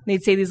 Uh-huh.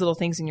 They'd say these little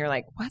things and you're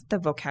like, what, the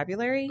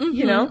vocabulary?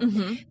 You know?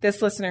 Mm-hmm.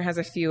 This listener has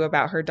a few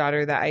about her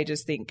daughter that I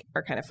just think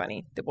are kind of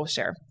funny that we'll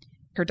share.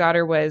 Her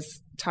daughter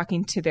was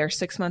talking to their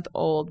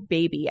 6-month-old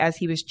baby as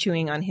he was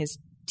chewing on his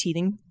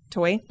teething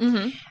toy.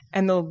 Mm-hmm.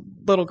 And the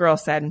little girl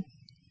said,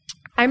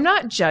 I'm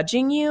not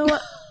judging you.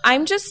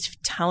 I'm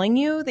just telling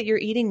you that you're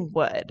eating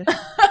wood.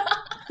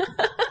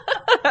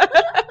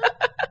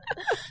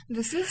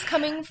 This is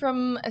coming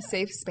from a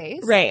safe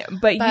space. Right.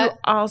 But you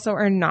also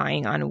are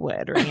gnawing on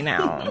wood right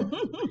now.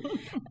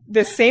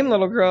 The same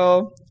little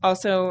girl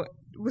also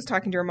was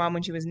talking to her mom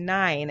when she was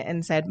 9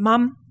 and said,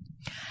 Mom,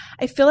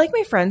 I feel like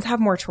my friends have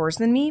more chores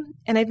than me,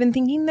 and I've been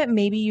thinking that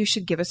maybe you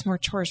should give us more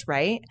chores,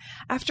 right?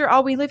 After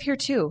all, we live here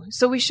too,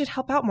 so we should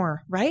help out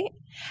more, right?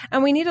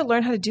 And we need to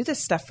learn how to do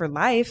this stuff for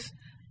life.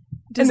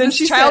 Does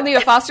this child need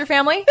a foster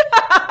family?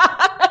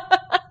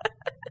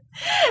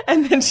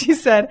 And then she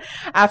said,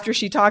 after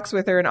she talks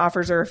with her and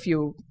offers her a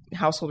few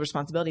household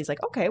responsibilities,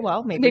 like, okay,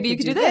 well, maybe you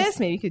could do this,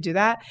 maybe you could do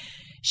that.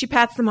 She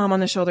pats the mom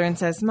on the shoulder and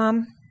says,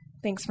 Mom,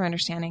 thanks for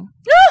understanding.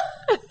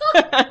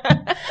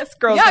 This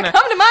girl's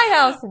come to my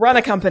house. Run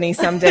a company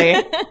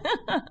someday.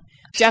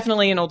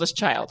 Definitely an oldest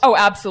child. Oh,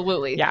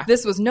 absolutely. Yeah.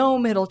 This was no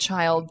middle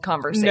child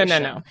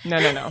conversation.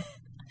 No.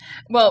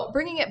 Well,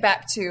 bringing it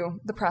back to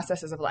the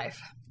processes of life.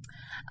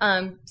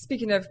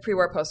 Speaking of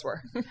pre-war,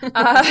 post-war.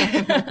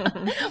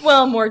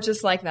 Well, more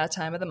just like that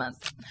time of the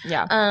month.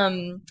 Yeah.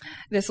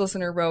 This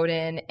listener wrote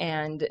in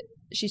and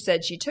she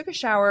said she took a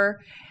shower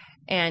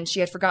and she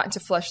had forgotten to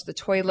flush the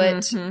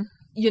toilet, and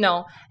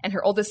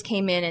her oldest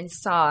came in and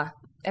saw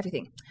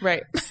everything.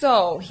 Right.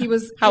 So he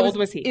was... How old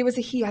was he? It was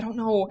a he. I don't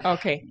know.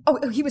 Okay.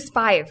 Oh, he was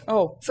 5.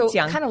 Oh, so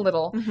kind of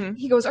little. Mm-hmm.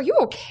 He goes, are you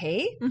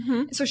okay?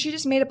 Mm-hmm. So she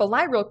just made up a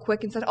lie real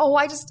quick and said, oh,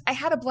 I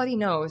had a bloody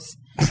nose.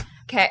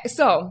 Okay.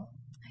 So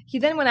he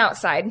then went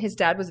outside and his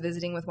dad was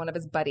visiting with one of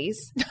his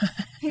buddies.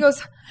 He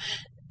goes,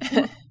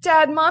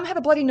 Dad, Mom had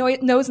a bloody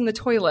nose in the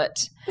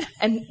toilet.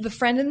 And the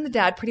friend and the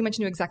dad pretty much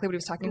knew exactly what he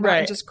was talking about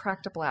and just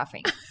cracked up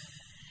laughing.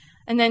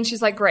 And then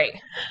she's like, great.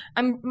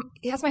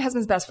 That's my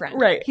husband's best friend.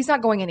 Right. He's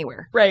not going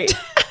anywhere. Right.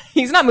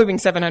 He's not moving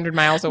 700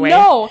 miles away.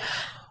 No.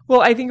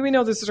 Well, I think we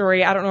know the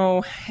story. I don't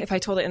know if I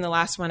told it in the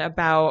last one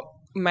about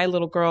my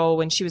little girl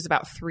when she was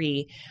about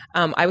 3.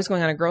 I was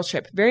going on a girls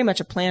trip, very much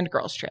a planned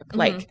girls trip. Mm-hmm.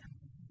 Like,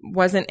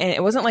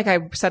 it wasn't like I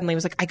suddenly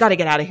was like, I got to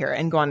get out of here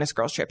and go on this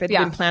girls trip. It had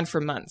been planned for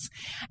months.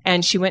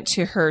 And she went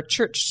to her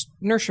church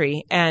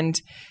nursery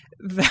and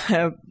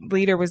the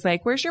leader was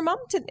like, where's your mom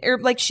today? Or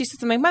like she said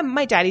something,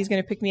 my daddy's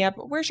going to pick me up.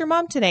 Where's your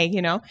mom today?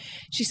 You know,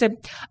 she said,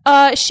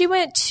 she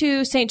went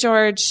to St.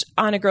 George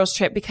on a girls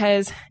trip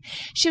because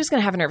she was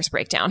going to have a nervous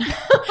breakdown.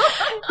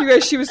 You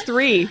guys, she was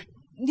 3.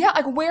 Yeah.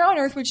 Like where on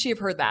earth would she have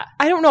heard that?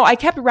 I don't know. I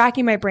kept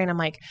racking my brain. I'm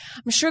like,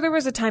 I'm sure there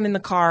was a time in the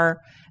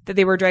car that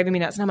they were driving me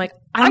nuts. And I'm like,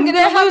 I'm going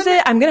to lose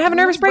it. I'm going to have a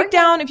nervous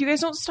breakdown if you guys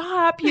don't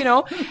stop, you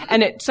know?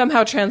 And it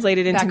somehow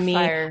translated into me.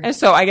 And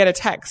so I get a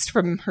text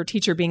from her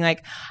teacher being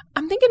like,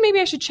 I'm thinking maybe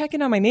I should check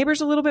in on my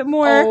neighbors a little bit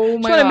more. Oh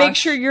Just want to make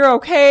sure you're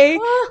okay.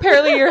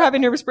 Apparently you're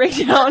having a nervous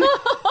breakdown.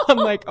 I'm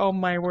like, oh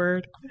my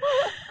word.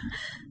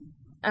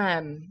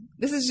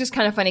 This is just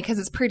kind of funny because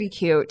it's pretty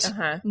cute.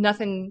 Uh-huh.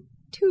 Nothing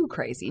too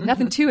crazy,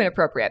 nothing too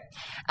inappropriate.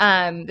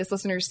 This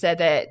listener said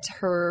that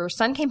her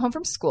son came home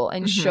from school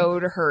and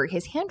showed her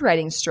his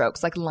handwriting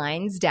strokes, like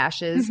lines,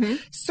 dashes,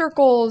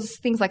 circles,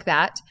 things like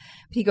that.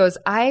 But he goes,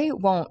 I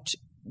won't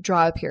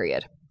draw a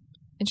period.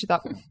 And she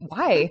thought,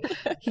 why?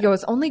 He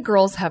goes, only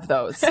girls have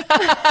those.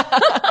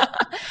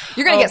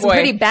 You're going to get some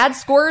pretty bad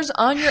scores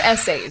on your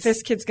essays.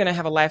 This kid's going to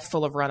have a life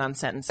full of run-on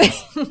sentences.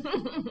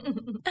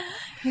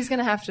 He's going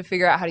to have to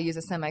figure out how to use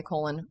a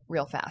semicolon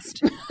real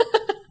fast.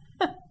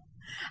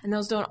 And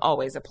those don't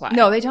always apply.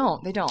 No, they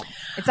don't. They don't.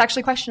 It's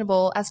actually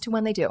questionable as to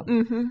when they do.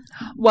 Mm-hmm.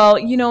 Well,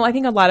 I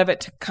think a lot of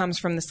it comes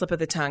from the slip of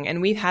the tongue.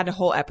 And we've had a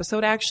whole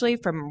episode actually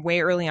from way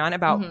early on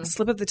about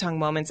slip of the tongue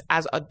moments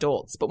as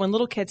adults. But when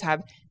little kids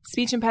have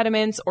speech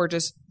impediments or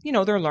just,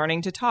 they're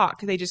learning to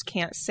talk, they just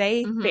can't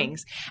say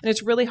things. And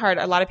it's really hard.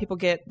 A lot of people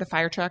get the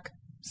fire truck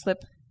slip.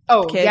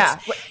 Oh, kids.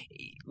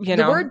 Yeah.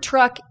 The word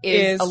truck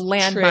is a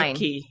landmine.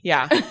 Tricky.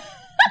 Yeah.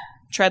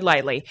 Tread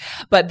lightly.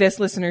 But this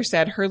listener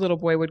said her little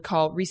boy would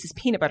call Reese's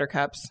peanut butter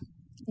cups.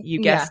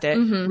 You guessed it.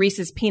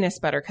 Reese's penis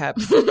butter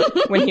cups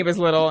when he was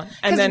little.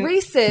 And then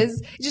Reese's,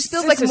 it just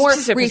feels like more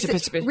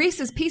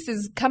Reese's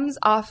Pieces comes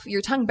off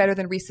your tongue better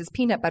than Reese's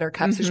peanut butter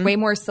cups. There's way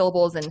more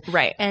syllables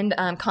and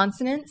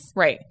consonants.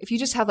 Right. If you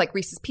just have like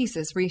Reese's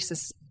Pieces,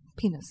 Reese's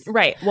penis.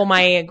 Right. Well,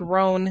 my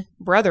grown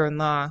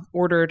brother-in-law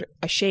ordered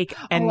a shake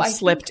and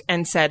slipped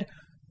and said,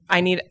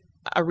 I need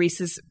a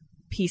Reese's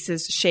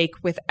Pieces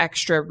shake with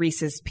extra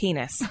Reese's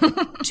penis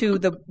to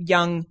the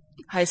young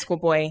high school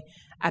boy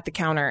at the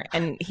counter.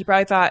 And he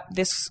probably thought,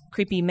 this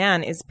creepy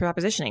man is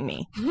propositioning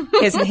me.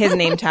 His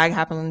name tag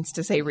happens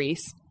to say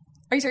Reese.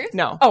 Are you serious?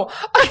 No. Oh.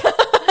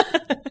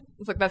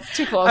 It's like, that's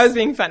too close. I was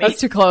being funny.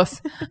 That's too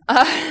close.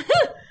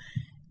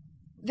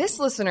 This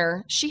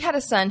listener, she had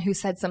a son who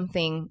said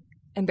something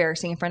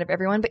embarrassing in front of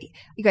everyone. But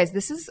you guys,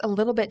 this is a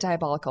little bit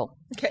diabolical.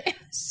 Okay.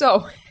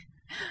 So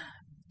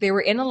they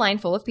were in a line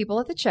full of people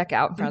at the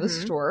checkout in front of the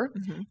store,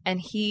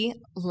 and he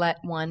let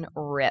one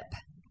rip.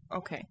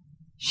 Okay.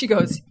 She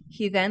goes,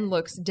 he then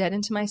looks dead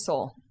into my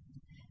soul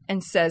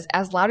and says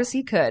as loud as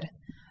he could,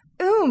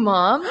 "Ooh,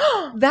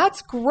 Mom,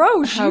 that's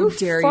gross. How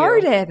dare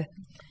farted." you?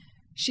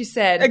 She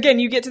said. Again,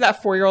 you get to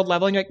that 4-year-old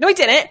level and you're like, no, he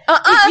didn't.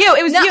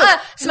 It was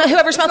you.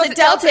 Whoever smelled it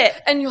dealt it.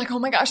 And you're like, oh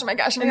my gosh, oh my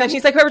gosh. And then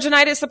he's like, whoever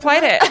denied it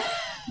supplied it.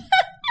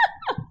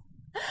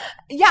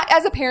 Yeah,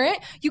 as a parent,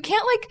 you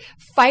can't like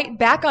fight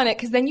back on it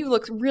because then you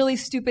look really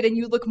stupid and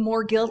you look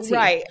more guilty.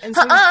 Right. And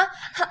so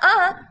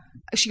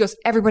She goes,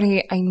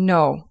 everybody I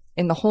know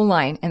in the whole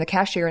line and the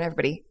cashier and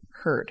everybody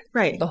heard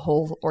the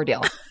whole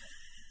ordeal.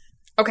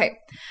 Okay.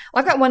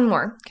 Well, I've got one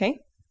more. Okay.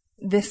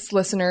 This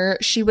listener,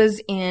 she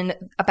was in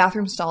a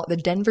bathroom stall at the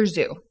Denver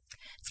Zoo.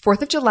 It's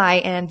 4th of July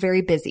and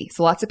very busy.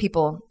 So lots of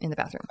people in the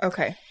bathroom.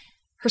 Okay.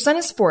 Her son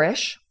is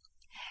 4-ish.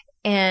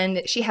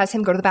 And she has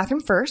him go to the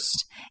bathroom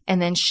first,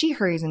 and then she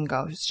hurries and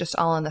goes, just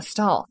all in the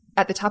stall.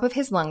 At the top of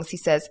his lungs, he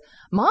says,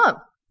 "Mom,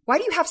 why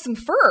do you have some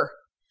fur?"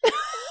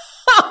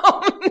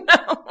 Oh,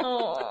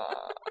 no.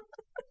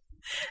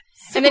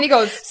 And then he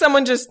goes,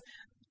 someone just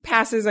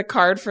passes a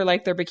card for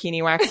like their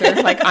bikini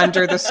waxer, like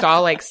under the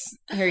stall, like,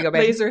 here you go,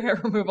 babe. Laser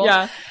hair removal.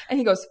 Yeah. And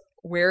he goes,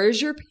 "Where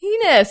is your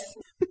penis?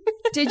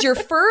 Did your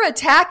fur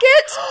attack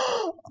it?"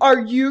 Are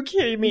you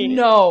kidding me?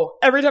 No.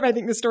 Every time I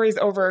think the story's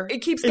over, he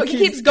keeps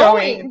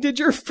going. Did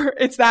your fur?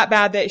 It's that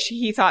bad that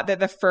he thought that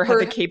the fur had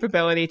the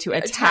capability to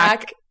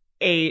attack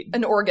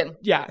an organ.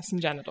 Yeah, some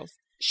genitals.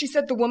 She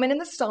said the woman in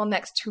the stall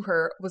next to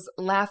her was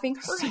laughing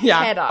her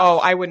head off. Oh,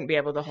 I wouldn't be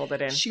able to hold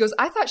it in. She goes,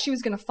 "I thought she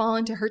was going to fall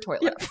into her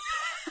toilet." Yeah.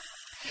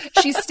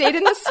 She stayed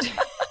in the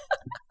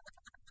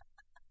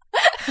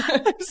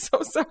I'm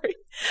so sorry.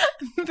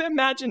 The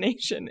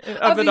imagination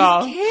of it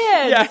all. Kids.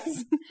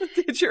 Yes.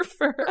 Did your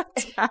fur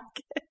attack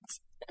it?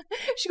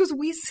 She goes,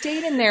 "We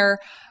stayed in there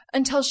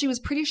until she was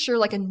pretty sure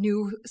like a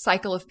new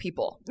cycle of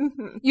people."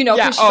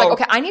 Because she's like,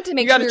 "Okay, I need to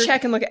make sure." You got to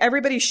check and look at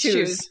everybody's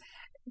shoes.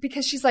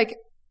 Because she's like,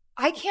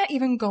 "I can't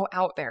even go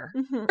out there."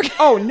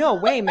 Oh, no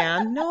way,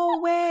 man. No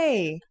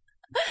way.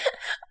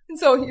 And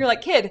so you're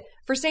like, "Kid,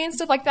 for saying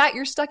stuff like that,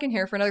 you're stuck in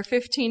here for another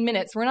 15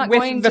 minutes. We're not with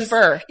going the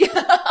fur.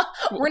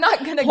 We're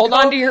not going to hold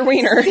on to your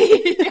wiener."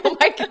 Oh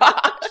my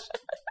gosh.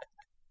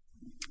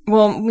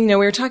 Well, we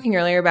were talking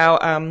earlier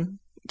about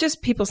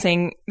just people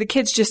saying the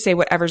kids just say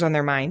whatever's on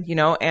their mind,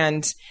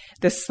 and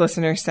this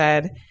listener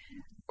said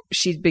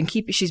she's been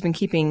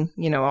keeping,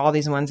 all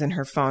these ones in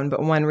her phone,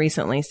 but one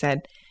recently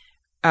said,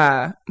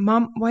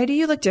 "Mom, why do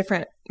you look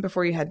different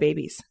before you had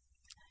babies?"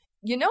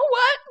 You know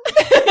what?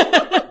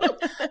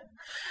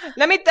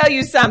 Let me tell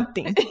you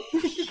something.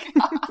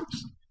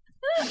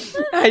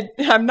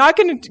 I'm not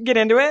going to get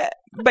into it,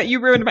 but you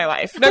ruined my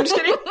life. No, I'm just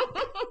kidding.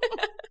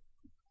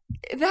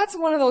 That's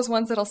one of those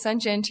ones that'll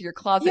send you into your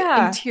closet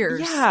in tears.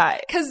 Yeah.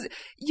 Because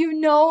you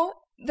know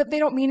that they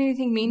don't mean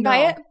anything mean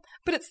by it,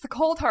 but it's the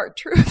cold hard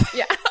truth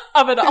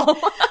of it all.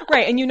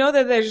 Right. And you know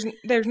that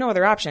there's no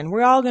other option.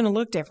 We're all going to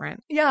look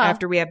different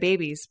after we have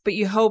babies. But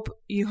you hope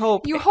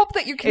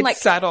that you can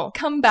subtle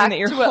come back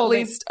to at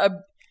least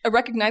a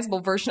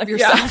recognizable version of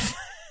yourself.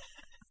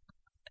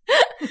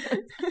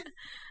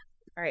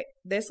 All right.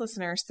 This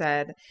listener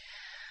said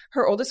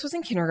her oldest was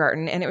in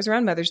kindergarten and it was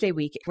around Mother's Day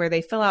week where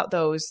they fill out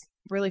those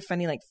really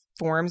funny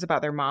forms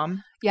about their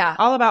mom. Yeah.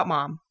 All about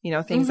mom.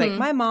 Things like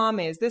my mom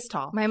is this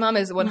tall. My mom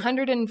is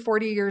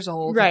 140 years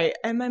old. Right.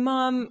 And my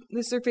mom,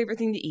 this is her favorite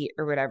thing to eat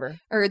or whatever.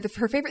 Or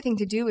her favorite thing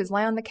to do is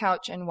lie on the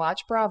couch and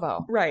watch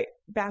Bravo. Right.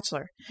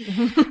 Bachelor.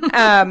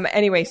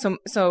 Anyway,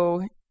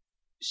 so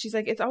she's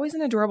like, it's always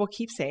an adorable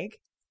keepsake.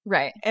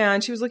 Right.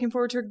 And she was looking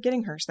forward to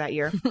getting hers that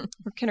year,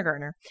 or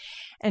kindergartner.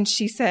 And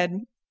she said,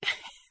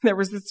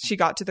 she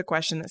got to the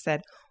question that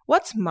said,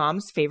 what's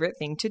mom's favorite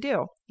thing to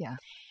do? Yeah.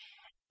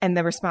 And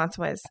the response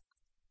was,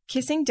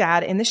 kissing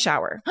dad in the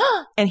shower.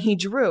 And he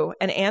drew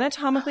an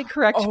anatomically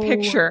correct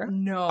picture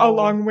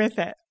along with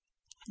it.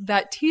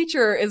 That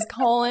teacher is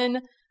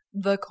calling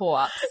the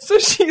co-ops. So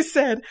she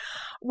said,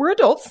 we're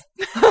adults.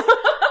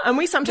 And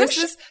we sometimes...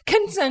 This is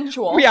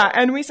consensual. Yeah,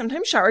 and we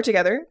sometimes shower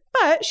together.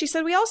 But she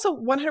said we also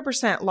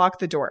 100% lock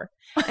the door.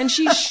 And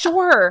she's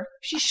sure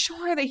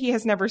that he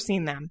has never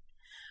seen them.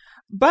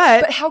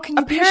 But how can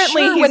you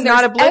apparently be sure he's when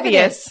not there's oblivious.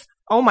 Evidence?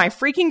 Oh my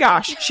freaking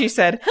gosh, she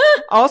said.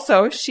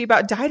 Also, she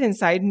about died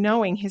inside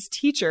knowing his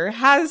teacher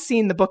has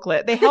seen the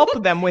booklet. They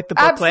help them with the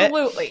booklet.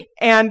 Absolutely.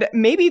 And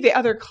maybe the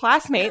other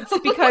classmates,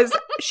 because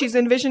she's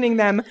envisioning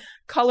them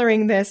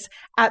coloring this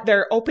at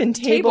their open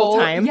table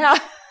time. Yeah.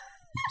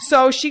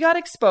 So she got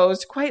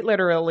exposed quite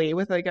literally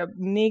with like a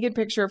naked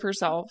picture of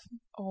herself.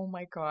 Oh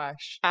my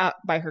gosh.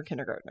 By her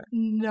kindergartner.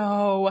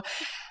 No.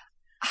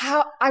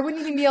 How I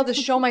wouldn't even be able to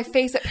show my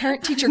face at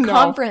parent-teacher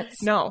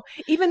conference. No.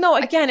 Even though,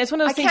 again, it's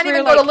one of those things where I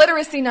can't even go to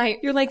literacy night.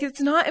 You're like,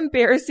 it's not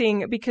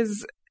embarrassing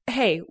because,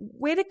 hey,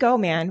 way to go,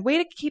 man. Way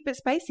to keep it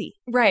spicy.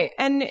 Right.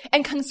 And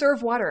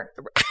conserve water.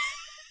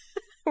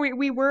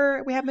 We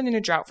have been in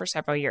a drought for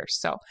several years.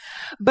 So,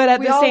 but at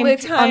we the all same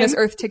lived time, on this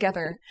earth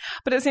together.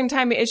 But at the same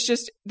time, it's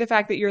just the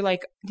fact that you're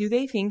like, do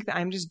they think that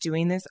I'm just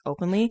doing this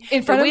openly?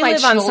 In front of my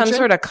live children? On some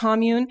sort of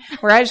commune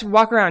where I just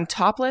walk around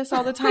topless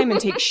all the time and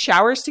take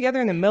showers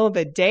together in the middle of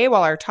the day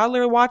while our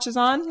toddler watches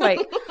on? Like,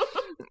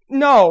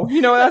 no,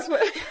 that's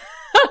what.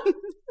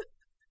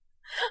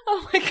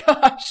 Oh my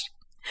gosh.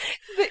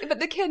 But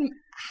the kid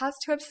has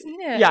to have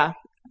seen it. Yeah.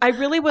 I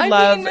really would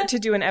love to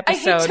do an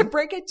episode. I hate to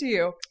break it to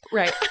you.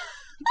 Right.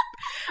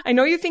 I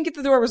know you think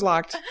the door was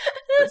locked,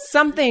 but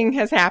something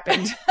has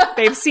happened.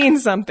 They've seen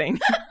something.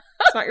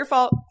 It's not your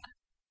fault.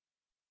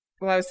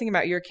 Well, I was thinking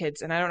about your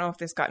kids, and I don't know if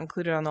this got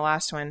included on the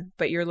last one,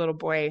 but your little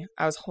boy,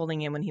 I was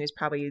holding him when he was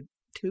probably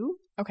 2.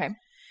 Okay.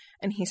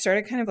 And he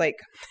started kind of like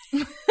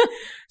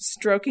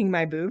stroking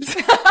my boobs.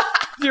 Do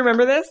you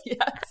remember this?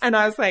 Yes. And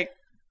I was like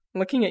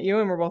looking at you,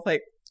 and we're both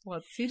like,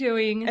 what's he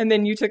doing? And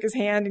then you took his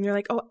hand, and you're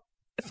like, oh,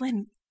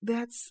 Flynn,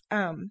 that's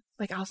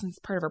like Allison's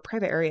part of our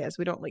private areas.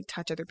 We don't like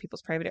touch other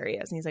people's private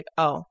areas. And he's like,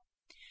 oh,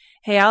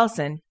 hey,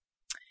 Allison,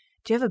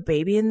 do you have a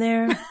baby in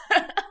there?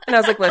 And I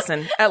was like,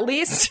 listen, at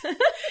least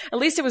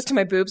it was to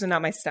my boobs and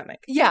not my stomach.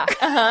 Yeah.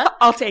 Uh-huh.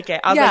 I'll take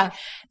it. I was like,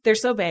 they're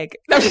so big.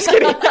 No, I'm just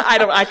kidding. I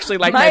don't actually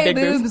like my big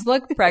boobs. My boobs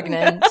look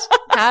pregnant.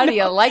 How do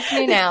you like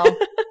me now?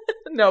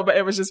 No, but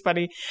it was just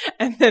funny.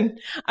 And then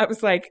I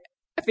was like,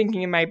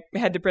 thinking in my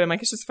head to Britt, I'm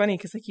like, it's just funny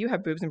because like you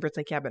have boobs, and Britt's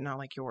like, yeah, but not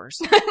like yours.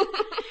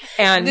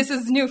 And this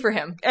is new for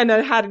him. And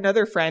I had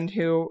another friend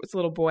who was a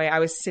little boy. I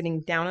was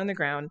sitting down on the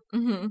ground,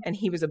 mm-hmm. and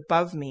he was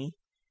above me,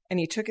 and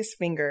he took his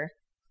finger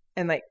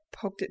and like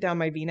poked it down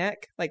my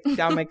V-neck, like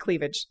down my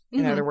cleavage,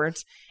 in mm-hmm. other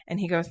words. And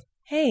he goes,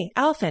 hey,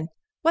 Alphin,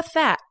 what's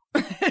that?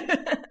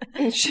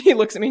 And she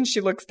looks at me, and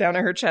she looks down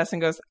at her chest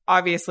and goes,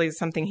 obviously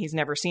something he's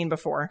never seen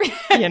before,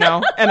 And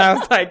I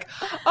was like,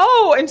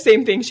 oh, and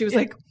same thing. She was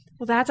like,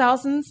 well, that's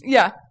Allison's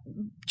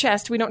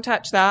chest. We don't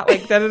touch that,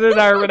 like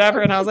da-da-da-da or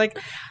whatever. And I was like,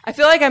 I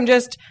feel like I'm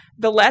just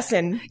the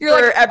lesson You're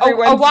for like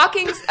everyone.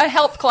 a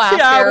health class.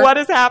 Yeah, here. What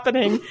is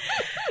happening?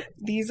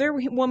 These are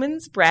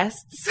women's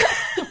breasts.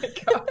 Oh my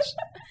gosh.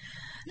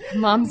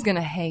 Mom's going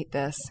to hate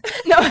this.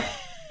 No.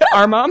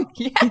 Our mom?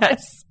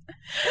 Yes.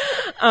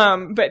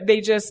 But they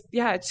just,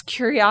 it's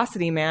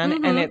curiosity, man.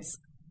 Mm-hmm. And it's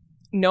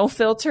no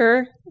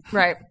filter.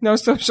 Right. No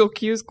social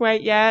cues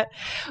quite yet.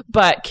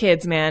 But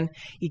kids, man,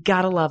 you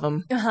gotta love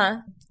them. Uh-huh.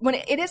 When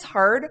it is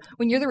hard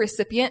when you're the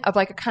recipient of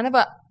like a kind of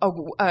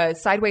a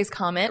sideways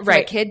comment from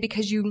a kid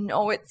because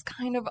it's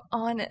kind of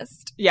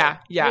honest. Yeah.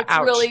 It's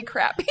ouch. really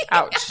crappy.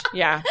 Ouch.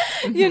 Yeah.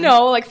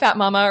 Mm-hmm. Like Fat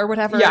Mama or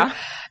whatever. Yeah.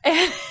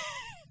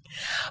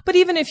 But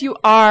even if you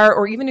are,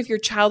 or even if your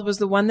child was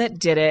the one that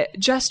did it,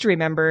 just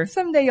remember.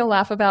 Someday you'll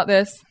laugh about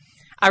this.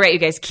 All right, you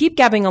guys, keep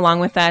gabbing along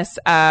with us.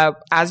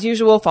 As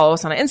usual, follow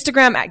us on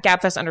Instagram at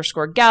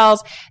 @gabfest_gals.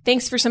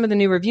 Thanks for some of the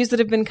new reviews that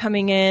have been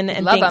coming in.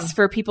 And thanks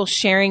for people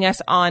sharing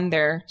us on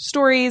their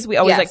stories. We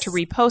always like to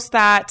repost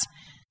that.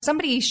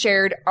 Somebody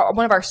shared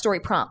one of our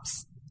story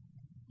prompts.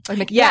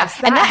 Yes,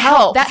 and that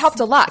helped. That helped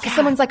a lot because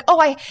someone's like,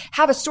 "Oh, I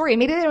have a story."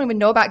 Maybe they don't even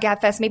know about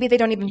GabFest. Maybe they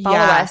don't even follow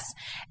us.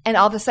 And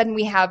all of a sudden,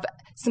 we have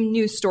some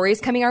new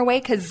stories coming our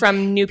way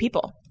from new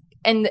people.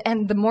 And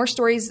the more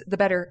stories, the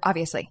better,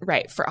 obviously.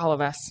 Right, for all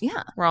of us.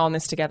 Yeah. We're all in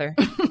this together.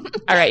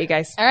 All right, you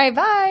guys. All right,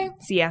 bye.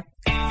 See ya.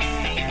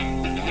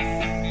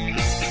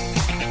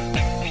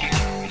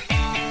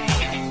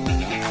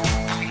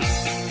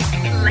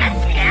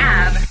 Let's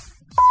gab.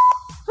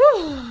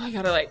 I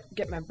gotta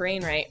get my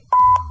brain right.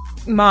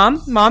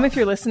 Mom, if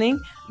you're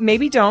listening,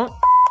 maybe don't.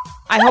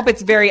 I hope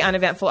it's very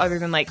uneventful other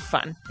than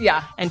fun.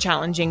 Yeah. And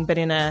challenging, but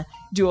in a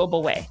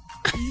doable way.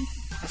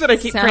 That's what I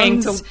keep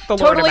praying to the Lord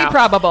totally about.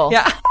 Probable.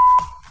 Yeah.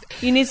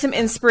 You need some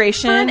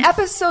inspiration. For an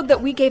episode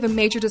that we gave a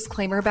major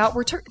disclaimer about,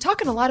 we're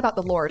talking a lot about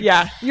the Lord.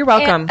 Yeah. You're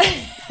welcome.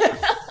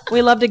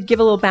 We love to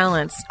give a little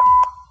balance.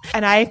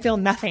 And I feel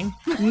nothing.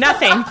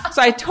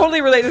 So I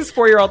totally relate to this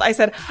 4-year-old. I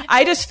said,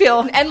 I just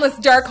feel An endless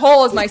dark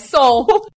hole is my soul.